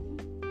slush.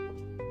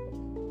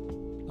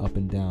 Up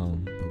and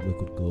down, the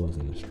liquid goes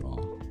in the straw.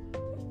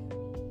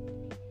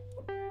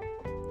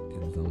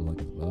 And it's almost like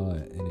his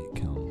butt, and it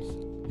comes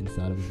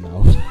inside of his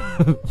mouth.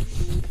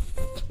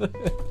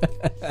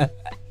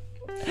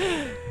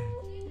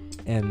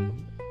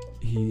 And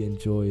he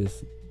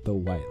enjoys the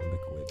white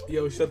liquid.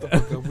 Yo, shut the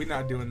fuck up. We're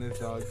not doing this,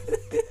 dog.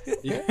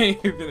 You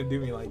ain't gonna do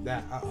me like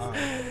that.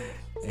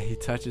 And he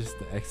touches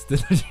the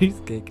accidental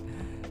cheesecake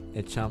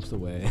and chomps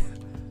away.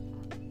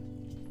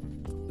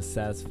 The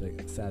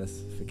satisfaction,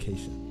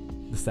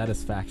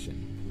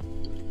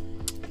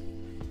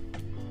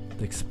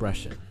 the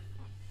expression.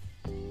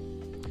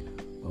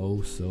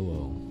 Oh, so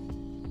oh.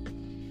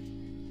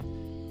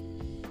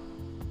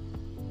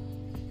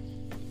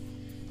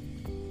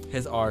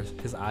 His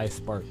eyes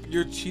spark.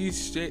 Your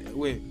cheese steak.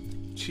 Wait,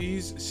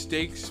 cheese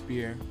steak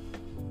spear.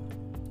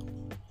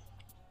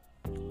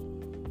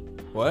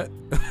 What?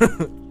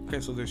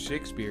 Okay, so there's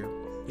Shakespeare.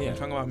 Yeah. I'm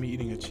talking about me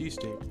eating a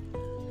cheesesteak.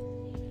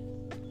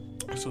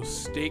 So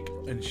steak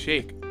and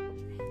shake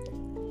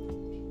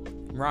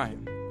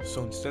rhyme.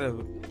 So instead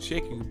of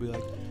shaking, you'd be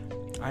like,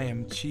 I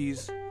am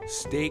cheese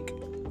steak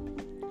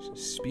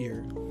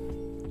spear.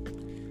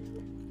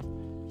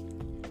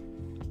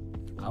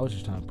 I was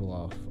just trying to pull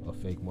off a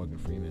fake Morgan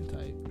Freeman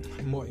type.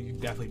 You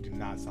definitely do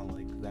not sound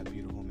like that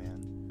beautiful man.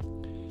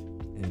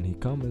 And he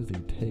comes, he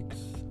takes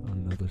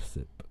another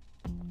sip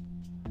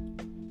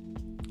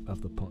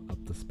of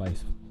the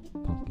spice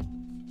pumpkin.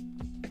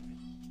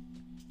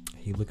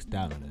 He looks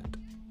down at it.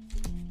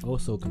 Oh,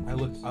 so confused. I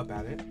looked up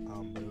at it,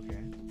 but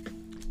okay.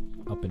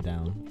 Up and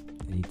down,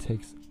 and he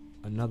takes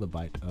another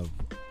bite of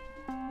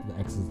the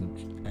excellent.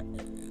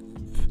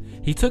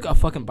 He took a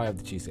fucking bite of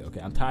the cheesesteak.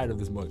 Okay, I'm tired of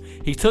this mug.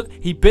 He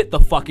bit the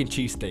fucking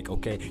cheesesteak.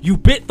 Okay, you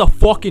bit the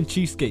fucking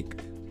cheesecake.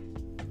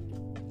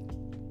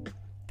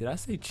 Did I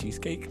say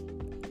cheesecake?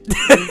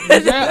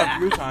 Yeah, a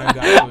few times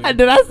actually.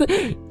 Did I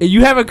say?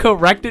 You haven't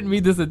corrected me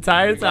this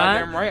entire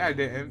time. Goddamn right, I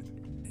didn't.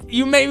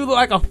 You made me look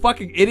like a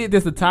fucking idiot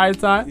this entire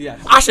time.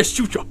 Yes. I should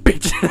shoot your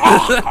bitch.